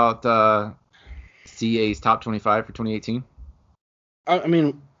talk about CA's top 25 for 2018? I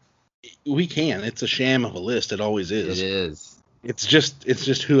mean, we can. It's a sham of a list. It always is. It is. It's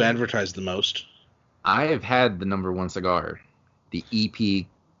just who advertised the most. I have had the number 1 cigar, the EP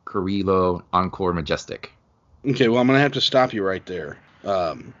Carrillo Encore Majestic. Okay, well, I'm going to have to stop you right there.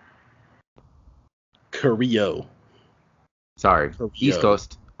 Carrillo. Sorry. Carrillo. East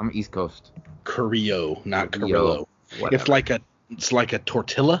Coast. I'm East Coast. Carrillo, not Carrillo. It's like a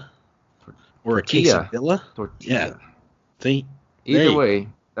tortilla or a quesadilla. Tortilla. Yeah. See? Either way,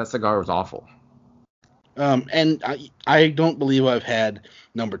 that cigar was awful. And I don't believe I've had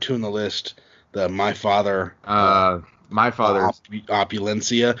number 2 on the list, the My Father's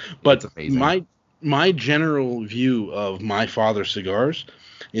Opulencia, but my general view of My Father cigars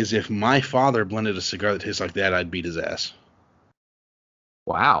is if my father blended a cigar that tastes like that, I'd beat his ass.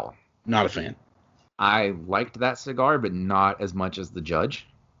 Wow. Not a fan. I liked that cigar, but not as much as the Judge.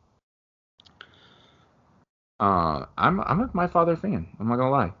 I'm a My Father fan. I'm not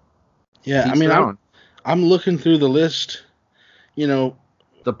gonna lie. Yeah, I mean, I'm looking through the list. You know,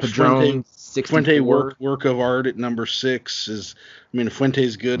 the Padron 64. Fuente work of art at number 6 is. I mean,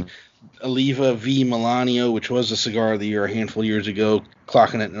 Fuente's good. Oliva V Milanio, which was a cigar of the year a handful of years ago,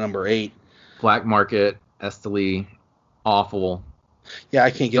 clocking at number 8. Black Market, Esteli, awful. Yeah,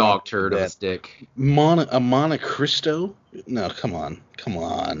 I can't get dog turd of a stick. Monte Cristo? No, come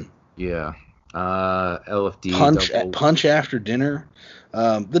on. Yeah. LFD. Punch after dinner.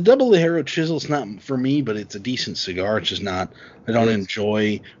 The Double Ligero Chisel's not for me, but it's a decent cigar. It's just not. I don't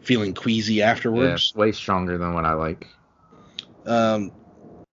enjoy feeling queasy afterwards. Yeah, it's way stronger than what I like.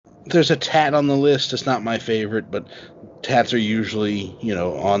 There's a Tat on the list. It's not my favorite, but Tats are usually,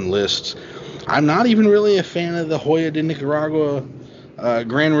 on lists. I'm not even really a fan of the Joya de Nicaragua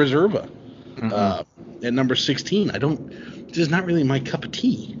Gran Reserva at number 16. It's just not really my cup of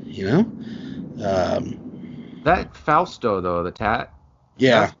tea, That Fausto, though, the Tat,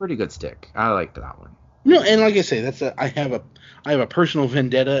 that's a pretty good stick. I liked that one. No, and like I say, I have a personal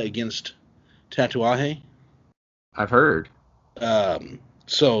vendetta against Tatuaje. I've heard.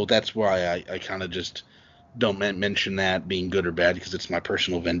 So that's why I kind of just don't mention that being good or bad, because it's my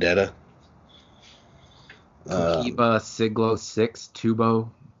personal vendetta. Cohiba Siglo 6 Tubo.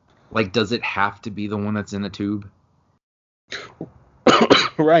 Like, does it have to be the one that's in the tube?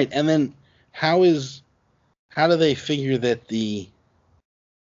 Right, and then how do they figure that the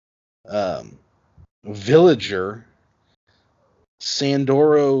Villager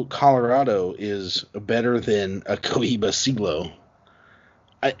Sandoro Colorado is better than a Cohiba Siglo?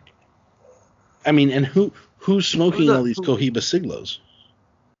 I mean, and who's smoking all these Cohiba Siglos?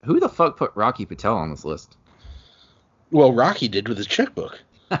 Who the fuck put Rocky Patel on this list? Well, Rocky did with his checkbook.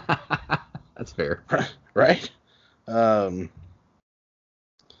 That's fair. Right? I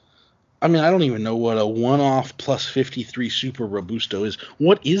mean, I don't even know what a one-off plus 53 Super Robusto is.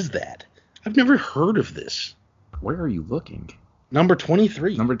 What is that? I've never heard of this. Where are you looking? Number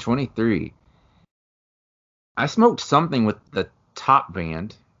 23. Number 23. I smoked something with the top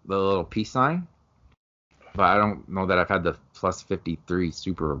band, the little peace sign, but I don't know that I've had the plus 53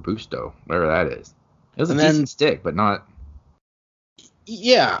 Super Robusto, whatever that is. It was a decent stick, but not...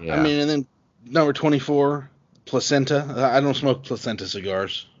 Yeah, I mean, and then number 24, Placenta. I don't smoke Placenta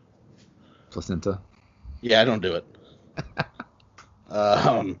cigars. Placenta? Yeah, I don't do it.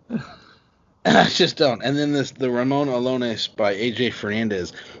 I just don't. And then the Ramon Alones by AJ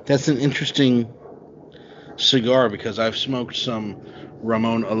Fernandez. That's an interesting cigar because I've smoked some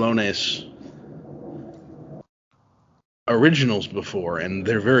Ramon Alones originals before, and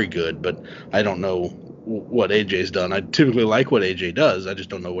they're very good, but I don't know what AJ's done. I typically like what AJ does. I just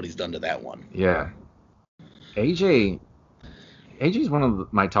don't know what he's done to that one. Yeah. AJ's one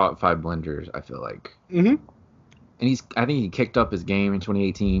of my top 5 blenders, I feel like. Mm-hmm. And I think he kicked up his game in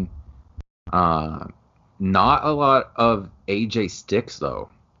 2018. Not a lot of AJ sticks, though.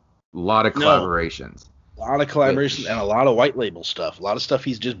 A lot of collaborations. A lot of collaborations and a lot of white label stuff. A lot of stuff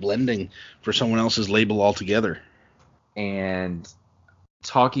he's just blending for someone else's label altogether. And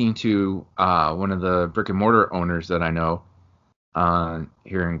talking to one of the brick and mortar owners that I know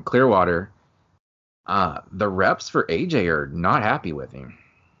here in Clearwater, the reps for AJ are not happy with him.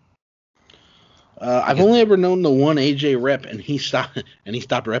 I've only ever known the one AJ rep, and he stopped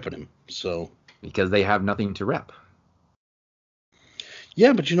repping him. So because they have nothing to rep.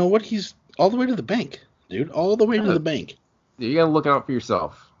 Yeah, but you know what? He's all the way to the bank, dude. All the way to the bank. You gotta look out for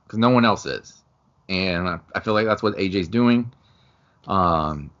yourself because no one else is, and I feel like that's what AJ's doing.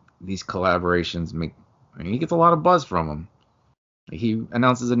 These collaborations he gets a lot of buzz from them. He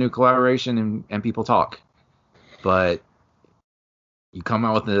announces a new collaboration and people talk, but you come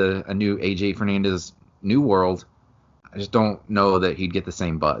out with a new AJ Fernandez New World, I just don't know that he'd get the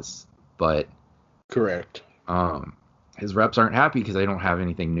same buzz. But correct. His reps aren't happy because they don't have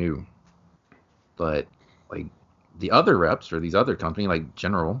anything new. But like the other reps for these other companies, like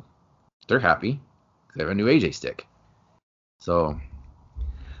General, they're happy because they have a new AJ stick. So,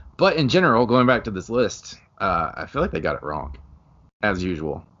 but in general, going back to this list, I feel like they got it wrong, as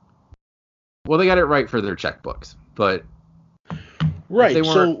usual. Well, they got it right for their checkbooks, but right. If they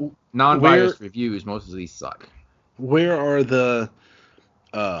weren't non-biased reviews, most of these suck. Where are the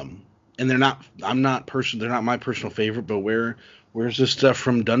and they're not they're not my personal favorite, but where's the stuff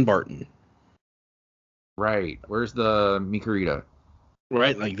from Dunbarton? Right. Where's the Micarita?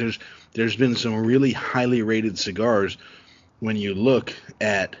 Right, like there's been some really highly rated cigars when you look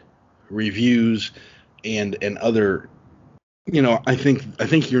at reviews and other, I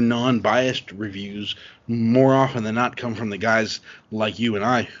think your non-biased reviews more often than not come from the guys like you and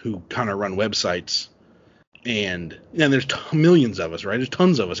I who kind of run websites, and there's millions of us, right? There's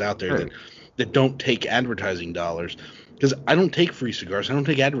tons of us out there that don't take advertising dollars, because I don't take free cigars. I don't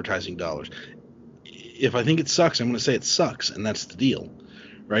take advertising dollars. If I think it sucks, I'm going to say it sucks, and that's the deal,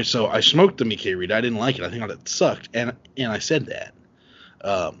 right? So I smoked the Mickey Reed. I didn't like it. I think it sucked, and I said that.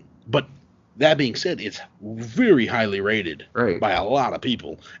 But that being said, it's very highly rated by a lot of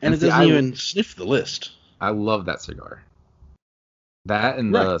people, and it doesn't even sniff the list. I love that cigar. That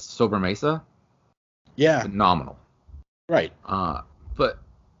and the Sober Mesa. Yeah. Phenomenal. Right. But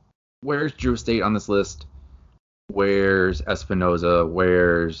where's Drew Estate on this list? Where's Espinosa?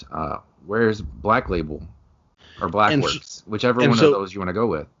 Where's Black Label or Blackworks? Whichever one of those you want to go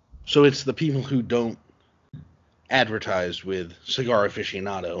with. So it's the people who don't advertise with Cigar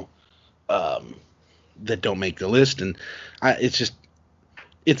Aficionado that don't make the list, and it's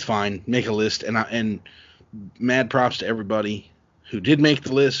fine. Make a list, and mad props to everybody who did make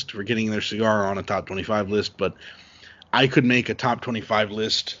the list for getting their cigar on a top 25 list, but I could make a top 25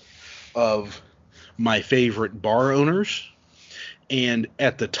 list of my favorite bar owners, and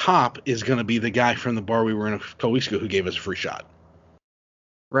at the top is going to be the guy from the bar we were in a couple weeks ago who gave us a free shot.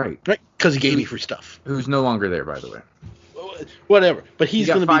 Right. Because he gave me free stuff. Who's no longer there, by the way. Whatever. But he's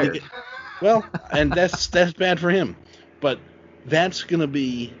going to be fired. Well, and that's bad for him. But that's going to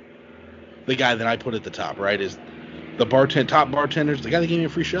be the guy that I put at the top, right? Is the top bartenders, the guy that gave me a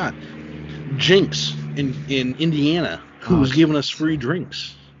free shot. Jinx in Indiana, who was giving us free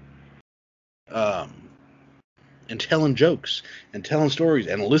drinks. And telling jokes and telling stories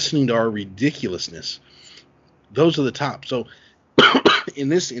and listening to our ridiculousness. Those are the top. So in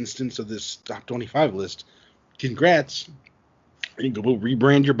this instance of this top 25 list, congrats. You can go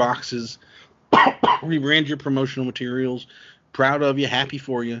rebrand your boxes, rebrand your promotional materials. Proud of you, happy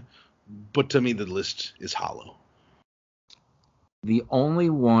for you. But to me, the list is hollow. The only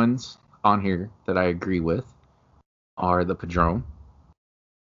ones on here that I agree with are the Padron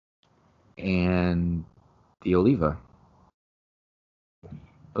and the Oliva.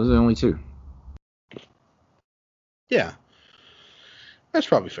 Those are the only two. Yeah. That's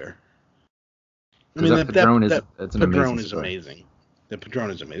probably fair. I mean, that Padron is amazing. The Padron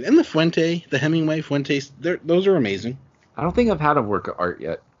is amazing. And the Fuente, the Hemingway Fuentes, those are amazing. I don't think I've had a work of art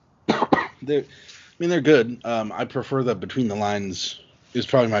yet. They're good. I prefer the Between the Lines is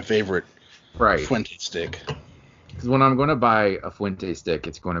probably my favorite Fuente stick. Because when I'm going to buy a Fuente stick,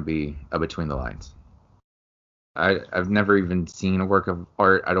 it's going to be a Between the Lines. I've never even seen a work of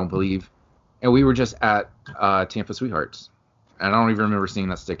art, I don't believe. And we were just at Tampa Sweethearts. And I don't even remember seeing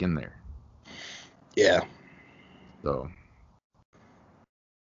that stick in there. Yeah. So,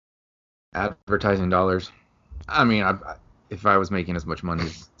 advertising dollars. I mean, if I was making as much money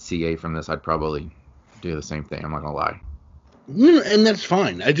as CA from this, I'd probably do the same thing. I'm not going to lie. And that's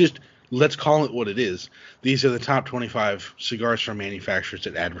fine. Let's call it what it is. These are the top 25 cigars from manufacturers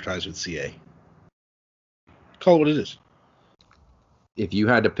that advertise with CA. Call it what it is. If you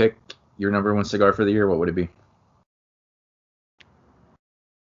had to pick your number one cigar for the year, what would it be?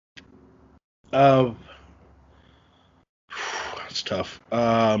 tough.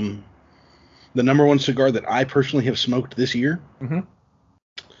 The number one cigar that I personally have smoked this year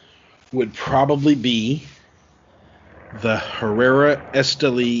would probably be the Herrera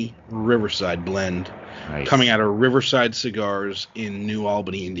Esteli Riverside blend, coming out of Riverside Cigars in New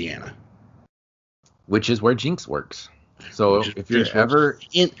Albany, Indiana. Which is where Jinx works. So if you're ever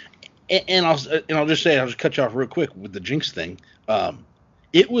and I'll just say, I'll just cut you off real quick with the Jinx thing.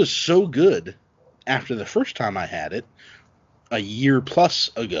 It was so good after the first time I had it, a year plus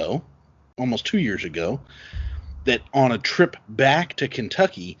ago, almost 2 years ago, that on a trip back to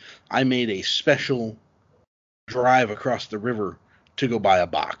Kentucky, I made a special drive across the river to go buy a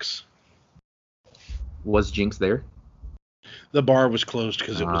box. Was Jinx there? The bar was closed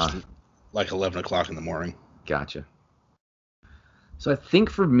because it was like 11 o'clock in the morning. Gotcha. So I think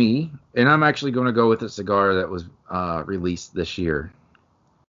for me, and I'm actually going to go with a cigar that was released this year.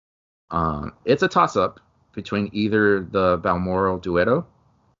 It's a toss-up between either the Balmoral Duetto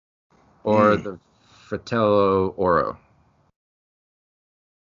or the Fratello Oro.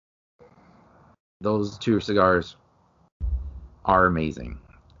 Those two cigars are amazing.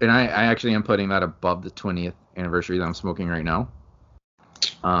 And I actually am putting that above the 20th anniversary that I'm smoking right now.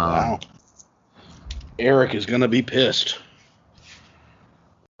 Wow. Eric is going to be pissed.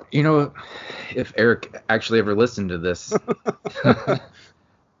 You know, if Eric actually ever listened to this,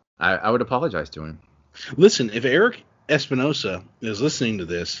 I would apologize to him. Listen, if Eric Espinosa is listening to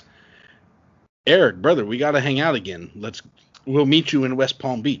this, Eric, brother, we got to hang out again. We'll meet you in West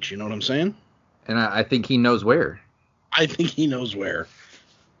Palm Beach. You know what I'm saying? And I think he knows where. I think he knows where.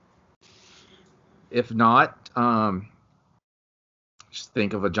 If not, just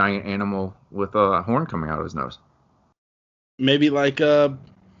think of a giant animal with a horn coming out of his nose. Maybe like a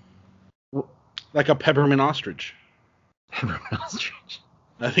peppermint ostrich. Peppermint ostrich.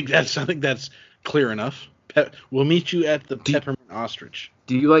 I think that's clear enough. We'll meet you at the peppermint ostrich.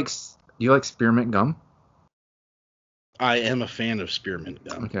 Do you like spearmint gum? I am a fan of spearmint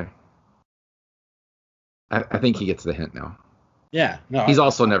gum. Okay. I think he gets the hint now. Yeah. No. He's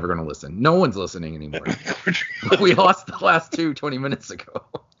also never going to listen. No one's listening anymore. We lost the last 20 minutes ago.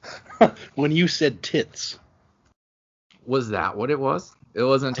 When you said tits. Was that what it was? It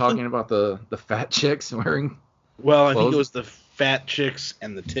wasn't talking about the fat chicks wearing Well, clothes? I think it was the fat chicks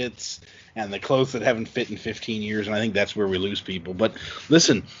and the tits and the clothes that haven't fit in 15 years, and I think that's where we lose people. But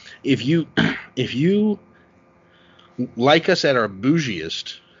listen, if you like us at our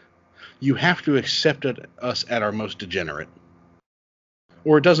bougiest, you have to accept us at our most degenerate,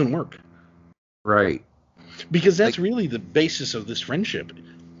 or it doesn't work. Right. Because that's really the basis of this friendship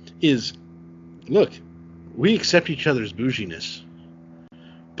is, look, we accept each other's bouginess,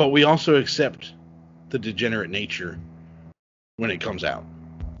 but we also accept the degenerate nature when it comes out.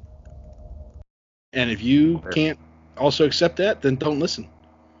 And if you can't also accept that, then don't listen.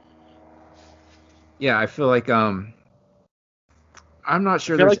 Yeah, I feel like I'm not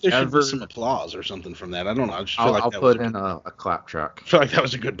sure. I feel like there should be some applause or something from that. I don't know. I just feel I'll put in a clap track. I feel like that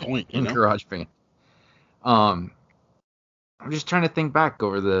was a good point. In GarageBand. I'm just trying to think back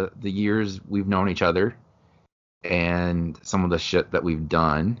over the years we've known each other and some of the shit that we've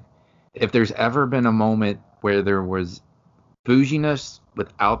done. If there's ever been a moment where there was bouginess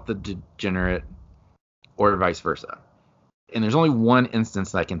without the degenerate or vice versa. And there's only one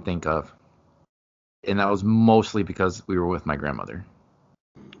instance I can think of. And that was mostly because we were with my grandmother.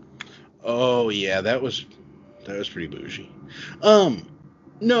 Oh yeah, that was pretty bougie.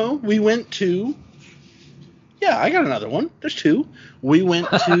 No, we went to. Yeah, I got another one. There's two. We went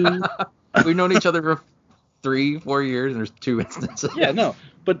to. We've known each other for 3-4 years, and there's 2 instances. Yeah, no,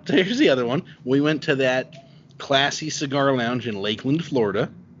 but here's the other one. We went to that classy cigar lounge in Lakeland,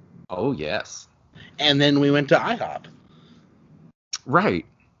 Florida. Oh yes. And then we went to IHOP. Right.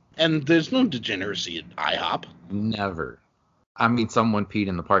 And there's no degeneracy at IHOP. Never. I mean, someone peed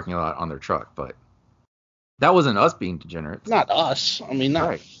in the parking lot on their truck, but that wasn't us being degenerates. Not us. I mean,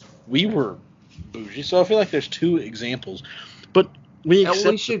 right. We were bougie. So I feel like there's 2 examples. But we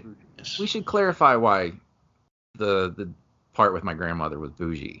should clarify why the part with my grandmother was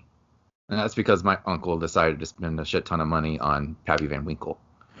bougie. And that's because my uncle decided to spend a shit ton of money on Pappy Van Winkle.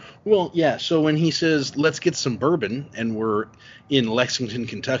 Well, yeah, so when he says, let's get some bourbon, and we're in Lexington,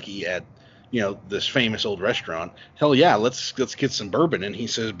 Kentucky at, this famous old restaurant, hell yeah, let's get some bourbon. And he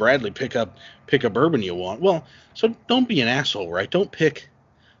says, Bradley, pick a bourbon you want. Well, so don't be an asshole, right? Don't pick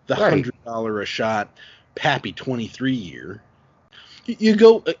the $100 a shot Pappy 23 year. You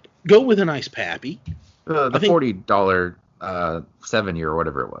go with a nice Pappy. The $40 7-year or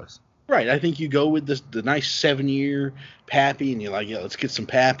whatever it was. Right, I think you go with the nice 7-year Pappy, and you're like, yeah, let's get some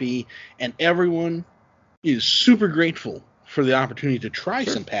Pappy, and everyone is super grateful for the opportunity to try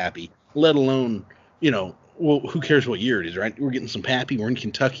some Pappy, let alone, well, who cares what year it is, right? We're getting some Pappy. We're in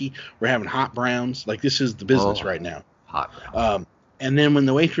Kentucky. We're having hot browns. Like, this is the business right now. Hot browns. And then when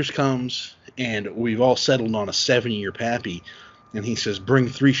the waitress comes and we've all settled on a 7-year Pappy, and he says, bring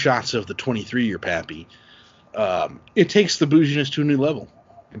 3 shots of the 23-year Pappy, it takes the bouginess to a new level.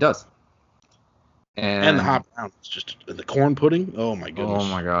 It does. And the hot brown, it's just the corn pudding. Oh my goodness. Oh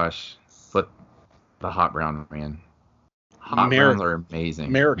my gosh. But the hot brown, man. Hot browns are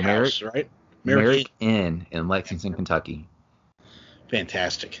amazing. Merrick House, right? Merrick Inn in Lexington, Kentucky.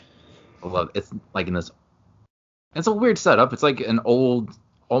 Fantastic. I love it. It's like in this. It's a weird setup. It's like an old,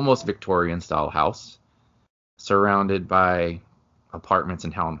 almost Victorian style house, surrounded by apartments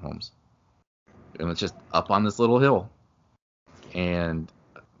and townhomes. And it's just up on this little hill. And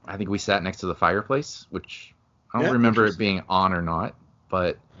I think we sat next to the fireplace, which I don't remember it being on or not,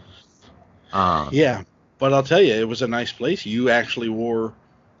 but yeah, but I'll tell you, it was a nice place. You actually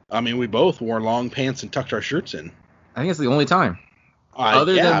we both wore long pants and tucked our shirts in. I think it's the only time.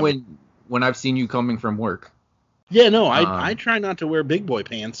 Other than when I've seen you coming from work. Yeah, no, I try not to wear big boy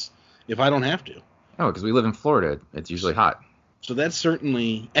pants if I don't have to. Oh, because we live in Florida. It's usually hot. So that's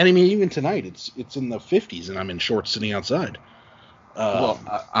certainly, and I mean, even tonight, it's in the 50s, and I'm in shorts sitting outside.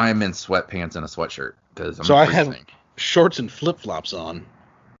 I'm in sweatpants and a sweatshirt because I'm I have shorts and flip-flops on.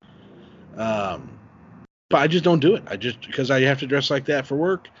 But I just don't do it. Because I have to dress like that for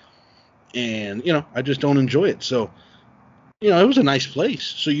work, and I just don't enjoy it. So it was a nice place.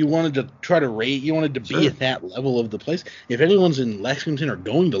 So you wanted to try to rate. You wanted to be at that level of the place. If anyone's in Lexington or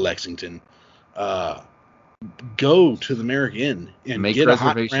going to Lexington, go to the Merrick Inn and get a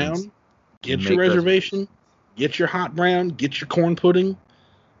hot brown. Get your reservation. Get your hot brown. Get your corn pudding.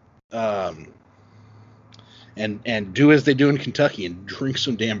 And do as they do in Kentucky and drink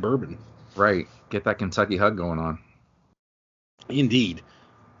some damn bourbon. Right. Get that Kentucky hug going on. Indeed.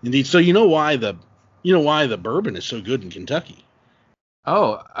 So you know why the bourbon is so good in Kentucky?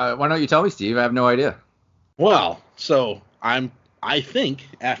 Oh, why don't you tell me, Steve? I have no idea. Well, so I think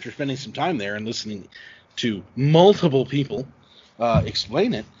after spending some time there and listening to multiple people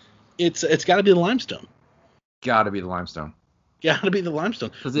explain it, it's got to be the limestone. Got to be the limestone.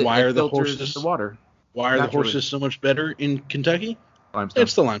 Why are the horses the water? Why are the horses so much better in Kentucky? Limestone.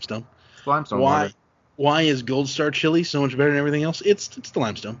 It's the limestone. It's limestone. Why is Gold Star chili so much better than everything else? It's the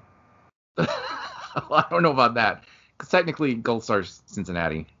limestone. Well, I don't know about that, because technically Gold Star's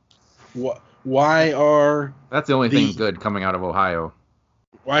Cincinnati. Why are that's the only thing good coming out of Ohio?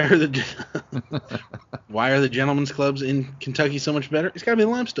 Why are the gentlemen's clubs in Kentucky so much better? It's got to be the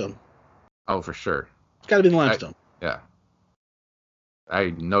limestone. Oh, for sure. It's got to be the limestone.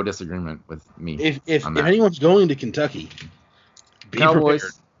 I no disagreement with me. If anyone's going to Kentucky, be prepared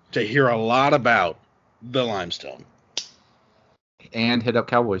to hear a lot about the limestone. And hit up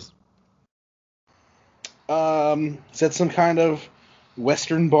Cowboys. Is that some kind of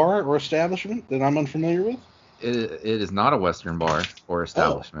Western bar or establishment that I'm unfamiliar with? It is not a Western bar or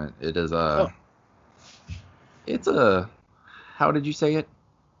establishment. It is a. It's a. How did you say it?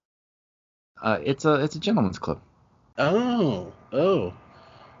 It's a gentleman's club. Oh,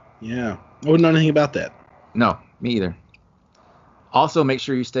 yeah. I wouldn't know anything about that. No, me either. Also, make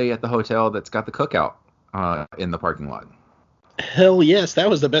sure you stay at the hotel that's got the cookout in the parking lot. Hell yes, that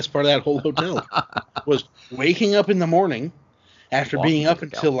was the best part of that whole hotel. Was waking up in the morning after being up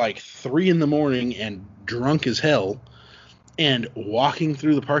until like 3 a.m. and drunk as hell, and walking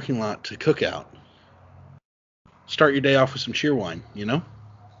through the parking lot to cookout. Start your day off with some cheerwine,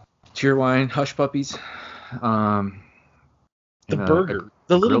 Cheerwine, hush puppies. The burger,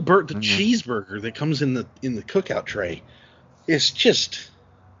 the little the cheeseburger that comes in the cookout tray, is just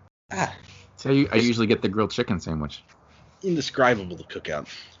So I usually get the grilled chicken sandwich. Indescribable, the cookout.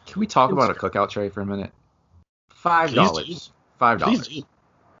 Can we talk about a cookout tray for a minute? $5. $5.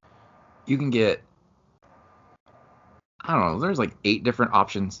 You can get, I don't know, there's like 8 different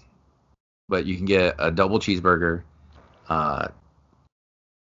options, but you can get a double cheeseburger, hot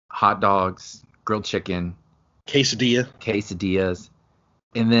dogs, grilled chicken, quesadillas,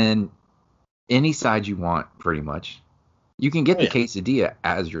 and then any side you want, pretty much. You can get the quesadilla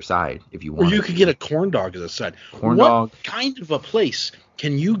as your side if you want. Or you could get a corn dog as a side. What kind of a place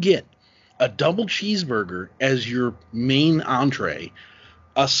can you get a double cheeseburger as your main entree,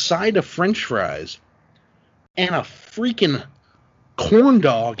 a side of French fries, and a freaking corn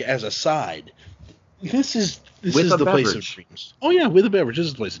dog as a side? This is the place of dreams. Oh yeah, with a beverage, this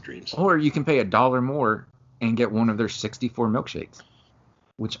is the place of dreams. Or you can pay $1 more and get one of their 64 milkshakes,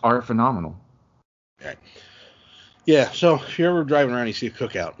 which are phenomenal. Right. Yeah, so if you're ever driving around and you see a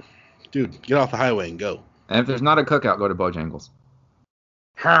cookout, dude, get off the highway and go. And if there's not a cookout, go to Bojangles.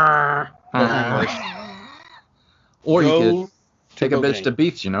 Or you could take a bitch to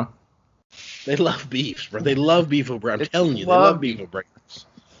Beefs, you know? They love beefs, bro. They love beef over. I'm telling you, they love beef over breakfast.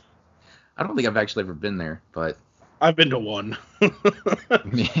 I don't think I've actually ever been there, but I've been to one.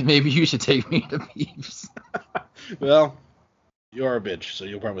 Maybe you should take me to Beefs. Well, you are a bitch, so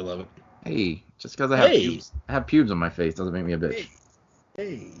you'll probably love it. Hey, just because I have pubes on my face doesn't make me a bitch.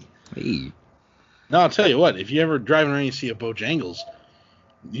 Hey. No, I'll tell you what. If you ever driving around and you see a Bojangles,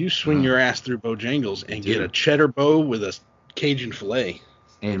 you swing your ass through Bojangles and get a cheddar bow with a Cajun filet.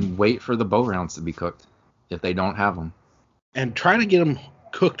 And wait for the bow rounds to be cooked if they don't have them. And try to get them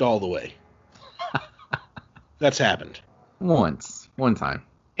cooked all the way. That's happened. One time.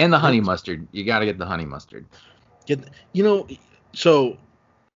 And the honey mustard. You got to get the honey mustard. So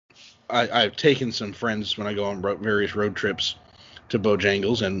I've taken some friends when I go on various road trips to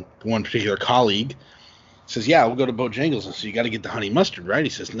Bojangles, and one particular colleague says, yeah, we'll go to Bojangles. And so you got to get the honey mustard, right? He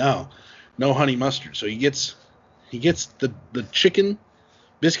says, no honey mustard. So he gets the chicken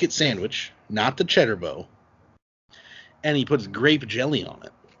biscuit sandwich, not the cheddar bow, and he puts grape jelly on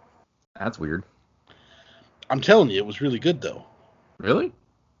it. That's weird. I'm telling you, it was really good, though. Really?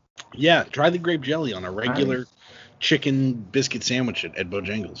 Yeah, try the grape jelly on a regular chicken biscuit sandwich at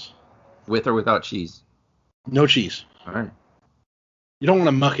Bojangles. With or without cheese? No cheese. All right. You don't want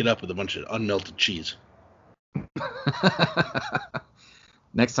to muck it up with a bunch of unmelted cheese.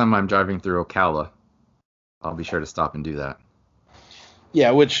 Next time I'm driving through Ocala, I'll be sure to stop and do that.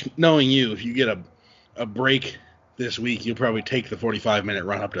 Yeah, which, knowing you, if you get a break this week, you'll probably take the 45-minute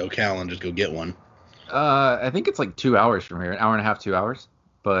run up to Ocala and just go get one. I think it's like 2 hours from here, an hour and a half, 2 hours.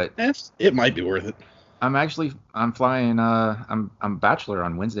 But it might be worth it. I'm flying. I'm bachelor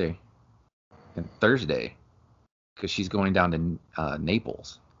on Wednesday and Thursday because she's going down to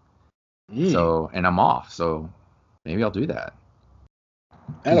Naples. So, and I'm off. So maybe I'll do that.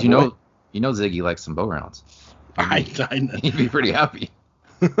 You know Ziggy likes some bow rounds. I know. He'd be pretty happy.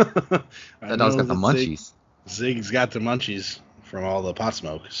 That dog's got the munchies. Zig's got the munchies from all the pot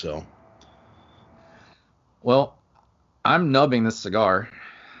smoke. So. Well, I'm nubbing this cigar.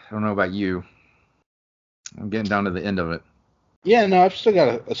 I don't know about you. I'm getting down to the end of it. Yeah, no, I've still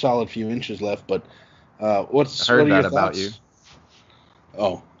got a solid few inches left, but I heard what are that your about thoughts? you.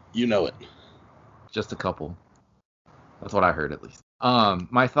 Oh, you know it. Just a couple. That's what I heard, at least.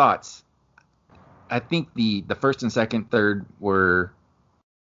 My thoughts. I think the first and second third were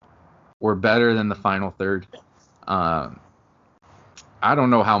better than the final third. I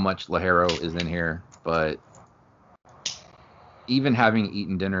don't know how much Ligero is in here, but even having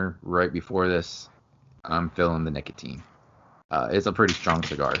eaten dinner right before this, I'm feeling the nicotine. It's a pretty strong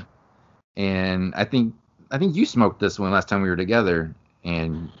cigar, and I think you smoked this one last time we were together,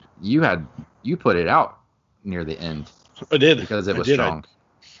 and you put it out near the end. I did because it was strong.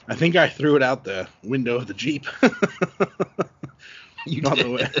 I think I threw it out the window of the Jeep. You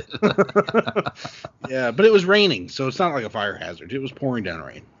did. Yeah, but it was raining, so it's not like a fire hazard. It was pouring down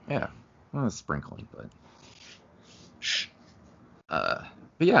rain. Yeah, well, it's sprinkling, but. Shh.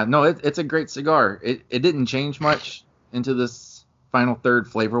 But yeah, no, it's a great cigar. It didn't change much into this final third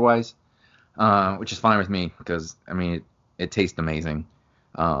flavor-wise, which is fine with me because, I mean, it tastes amazing.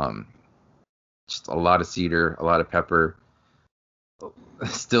 Just a lot of cedar, a lot of pepper,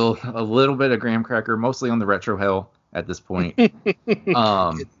 still a little bit of graham cracker, mostly on the retro hell at this point.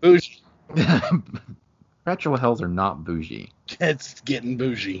 Bougie. Retro hells are not bougie. It's getting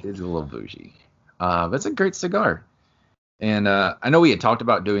bougie. It's a little bougie. But it's a great cigar. And I know we had talked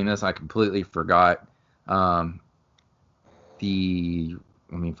about doing this. I completely forgot. Let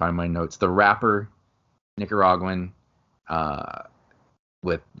me find my notes. The wrapper, Nicaraguan,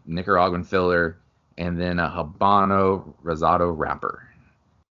 with Nicaraguan filler, and then a Habano Rosado wrapper.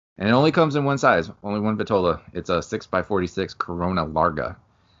 And it only comes in one size, only one Vitola. It's a 6x46 Corona Larga.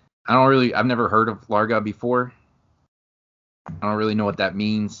 I've never heard of Larga before. I don't really know what that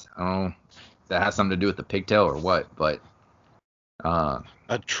means. I don't know if that has something to do with the pigtail or what, but. A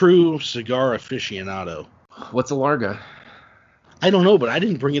true cigar aficionado. What's a Larga? I don't know, but I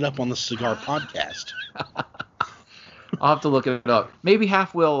didn't bring it up on the cigar podcast. I'll have to look it up. Maybe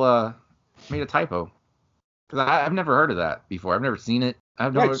Half Will made a typo. Because I've never heard of that before. I've never seen it. I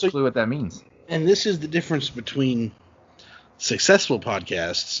have no clue what that means. And this is the difference between successful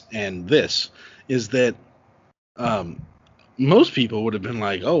podcasts and this, is that most people would have been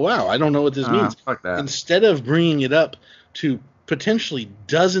like, oh, wow, I don't know what this means. Fuck that. Instead of bringing it up to potentially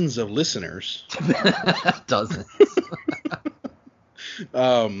dozens of listeners. Dozens.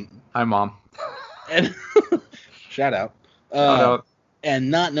 Hi, Mom. And shout out.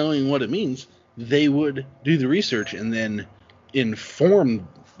 And not knowing what it means, they would do the research and then inform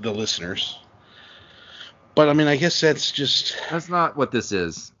the listeners. But I mean, I guess that's not what this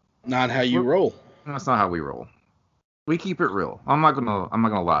is. Not how you roll. That's not how we roll. We keep it real. I'm not gonna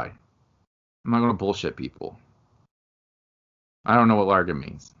lie. I'm not gonna bullshit people. I don't know what Larga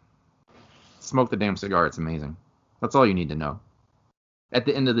means. Smoke the damn cigar. It's amazing. That's all you need to know. At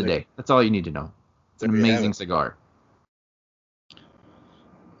the end of the day, that's all you need to know. It's an amazing cigar.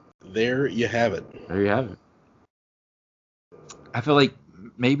 There you have it. There you have it. I feel like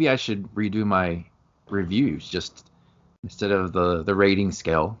maybe I should redo my reviews just instead of the rating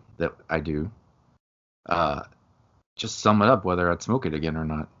scale that I do. Just sum it up whether I'd smoke it again or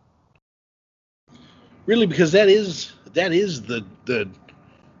not. Really, because that is the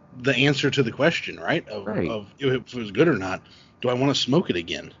answer to the question, right? Of if it was good or not. Do I want to smoke it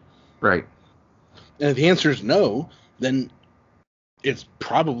again? Right. And if the answer is no, then it's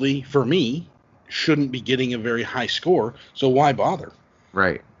probably, for me, shouldn't be getting a very high score. So why bother?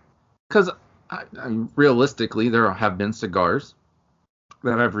 Right. Because realistically, there have been cigars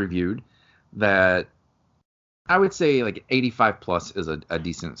that I've reviewed that I would say like 85 plus is a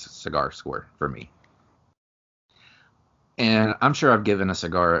decent cigar score for me. And I'm sure I've given a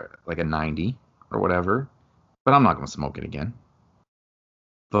cigar like a 90 or whatever, but I'm not going to smoke it again.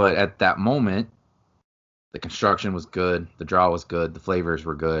 But at that moment, the construction was good, the draw was good, the flavors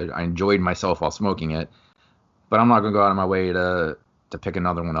were good. I enjoyed myself while smoking it, but I'm not going to go out of my way to pick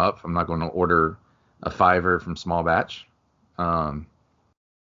another one up. I'm not going to order a $5 from small batch. But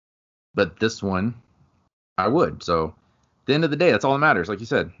this one, I would. So at the end of the day, that's all that matters. Like you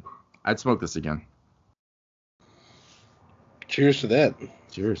said, I'd smoke this again. Cheers to that.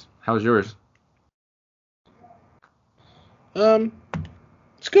 Cheers. How's yours?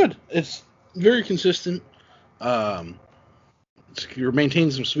 It's good. It's very consistent. You're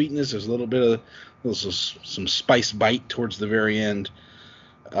maintaining some sweetness. There's a little bit of some spice bite towards the very end.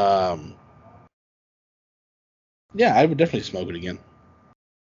 Yeah, I would definitely smoke it again.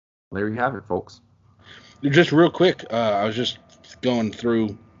 There you have it, folks. Just real quick, I was just going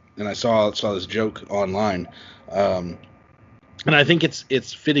through and I saw this joke online, and I think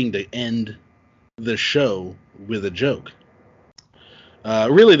it's fitting to end the show with a joke.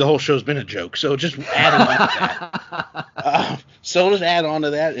 Really, the whole show's been a joke, so just add on to that. So just add on to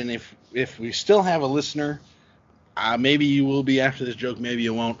that, and if we still have a listener, maybe you will be after this joke, maybe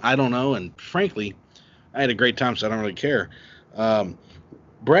you won't. I don't know, and frankly, I had a great time, so I don't really care.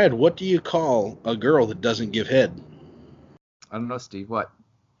 Brad, what do you call a girl that doesn't give head? I don't know, Steve. What?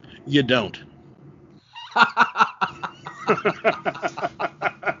 You don't.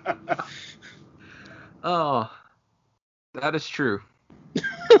 Oh, that is true.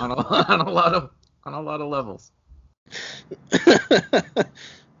 on a lot of levels. And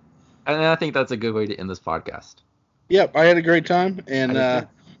I think that's a good way to end this podcast. Yep, I had a great time, and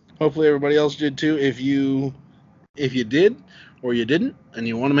hopefully everybody else did too. If you did or you didn't, and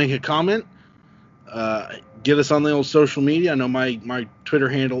you want to make a comment, get us on the old social media. I know my Twitter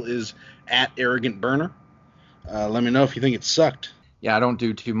handle is @ArrogantBurner. Let me know if you think it sucked. Yeah, I don't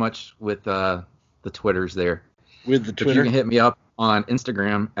do too much with the Twitters there. With the Twitter, you can hit me up on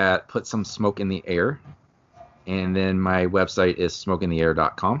Instagram at Put Some Smoke in the Air, and then my website is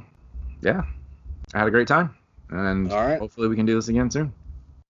smokeintheair.com. Yeah, I had a great time, and all right. Hopefully we can do this again soon.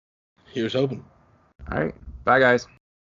 Here's hoping. All right, bye guys.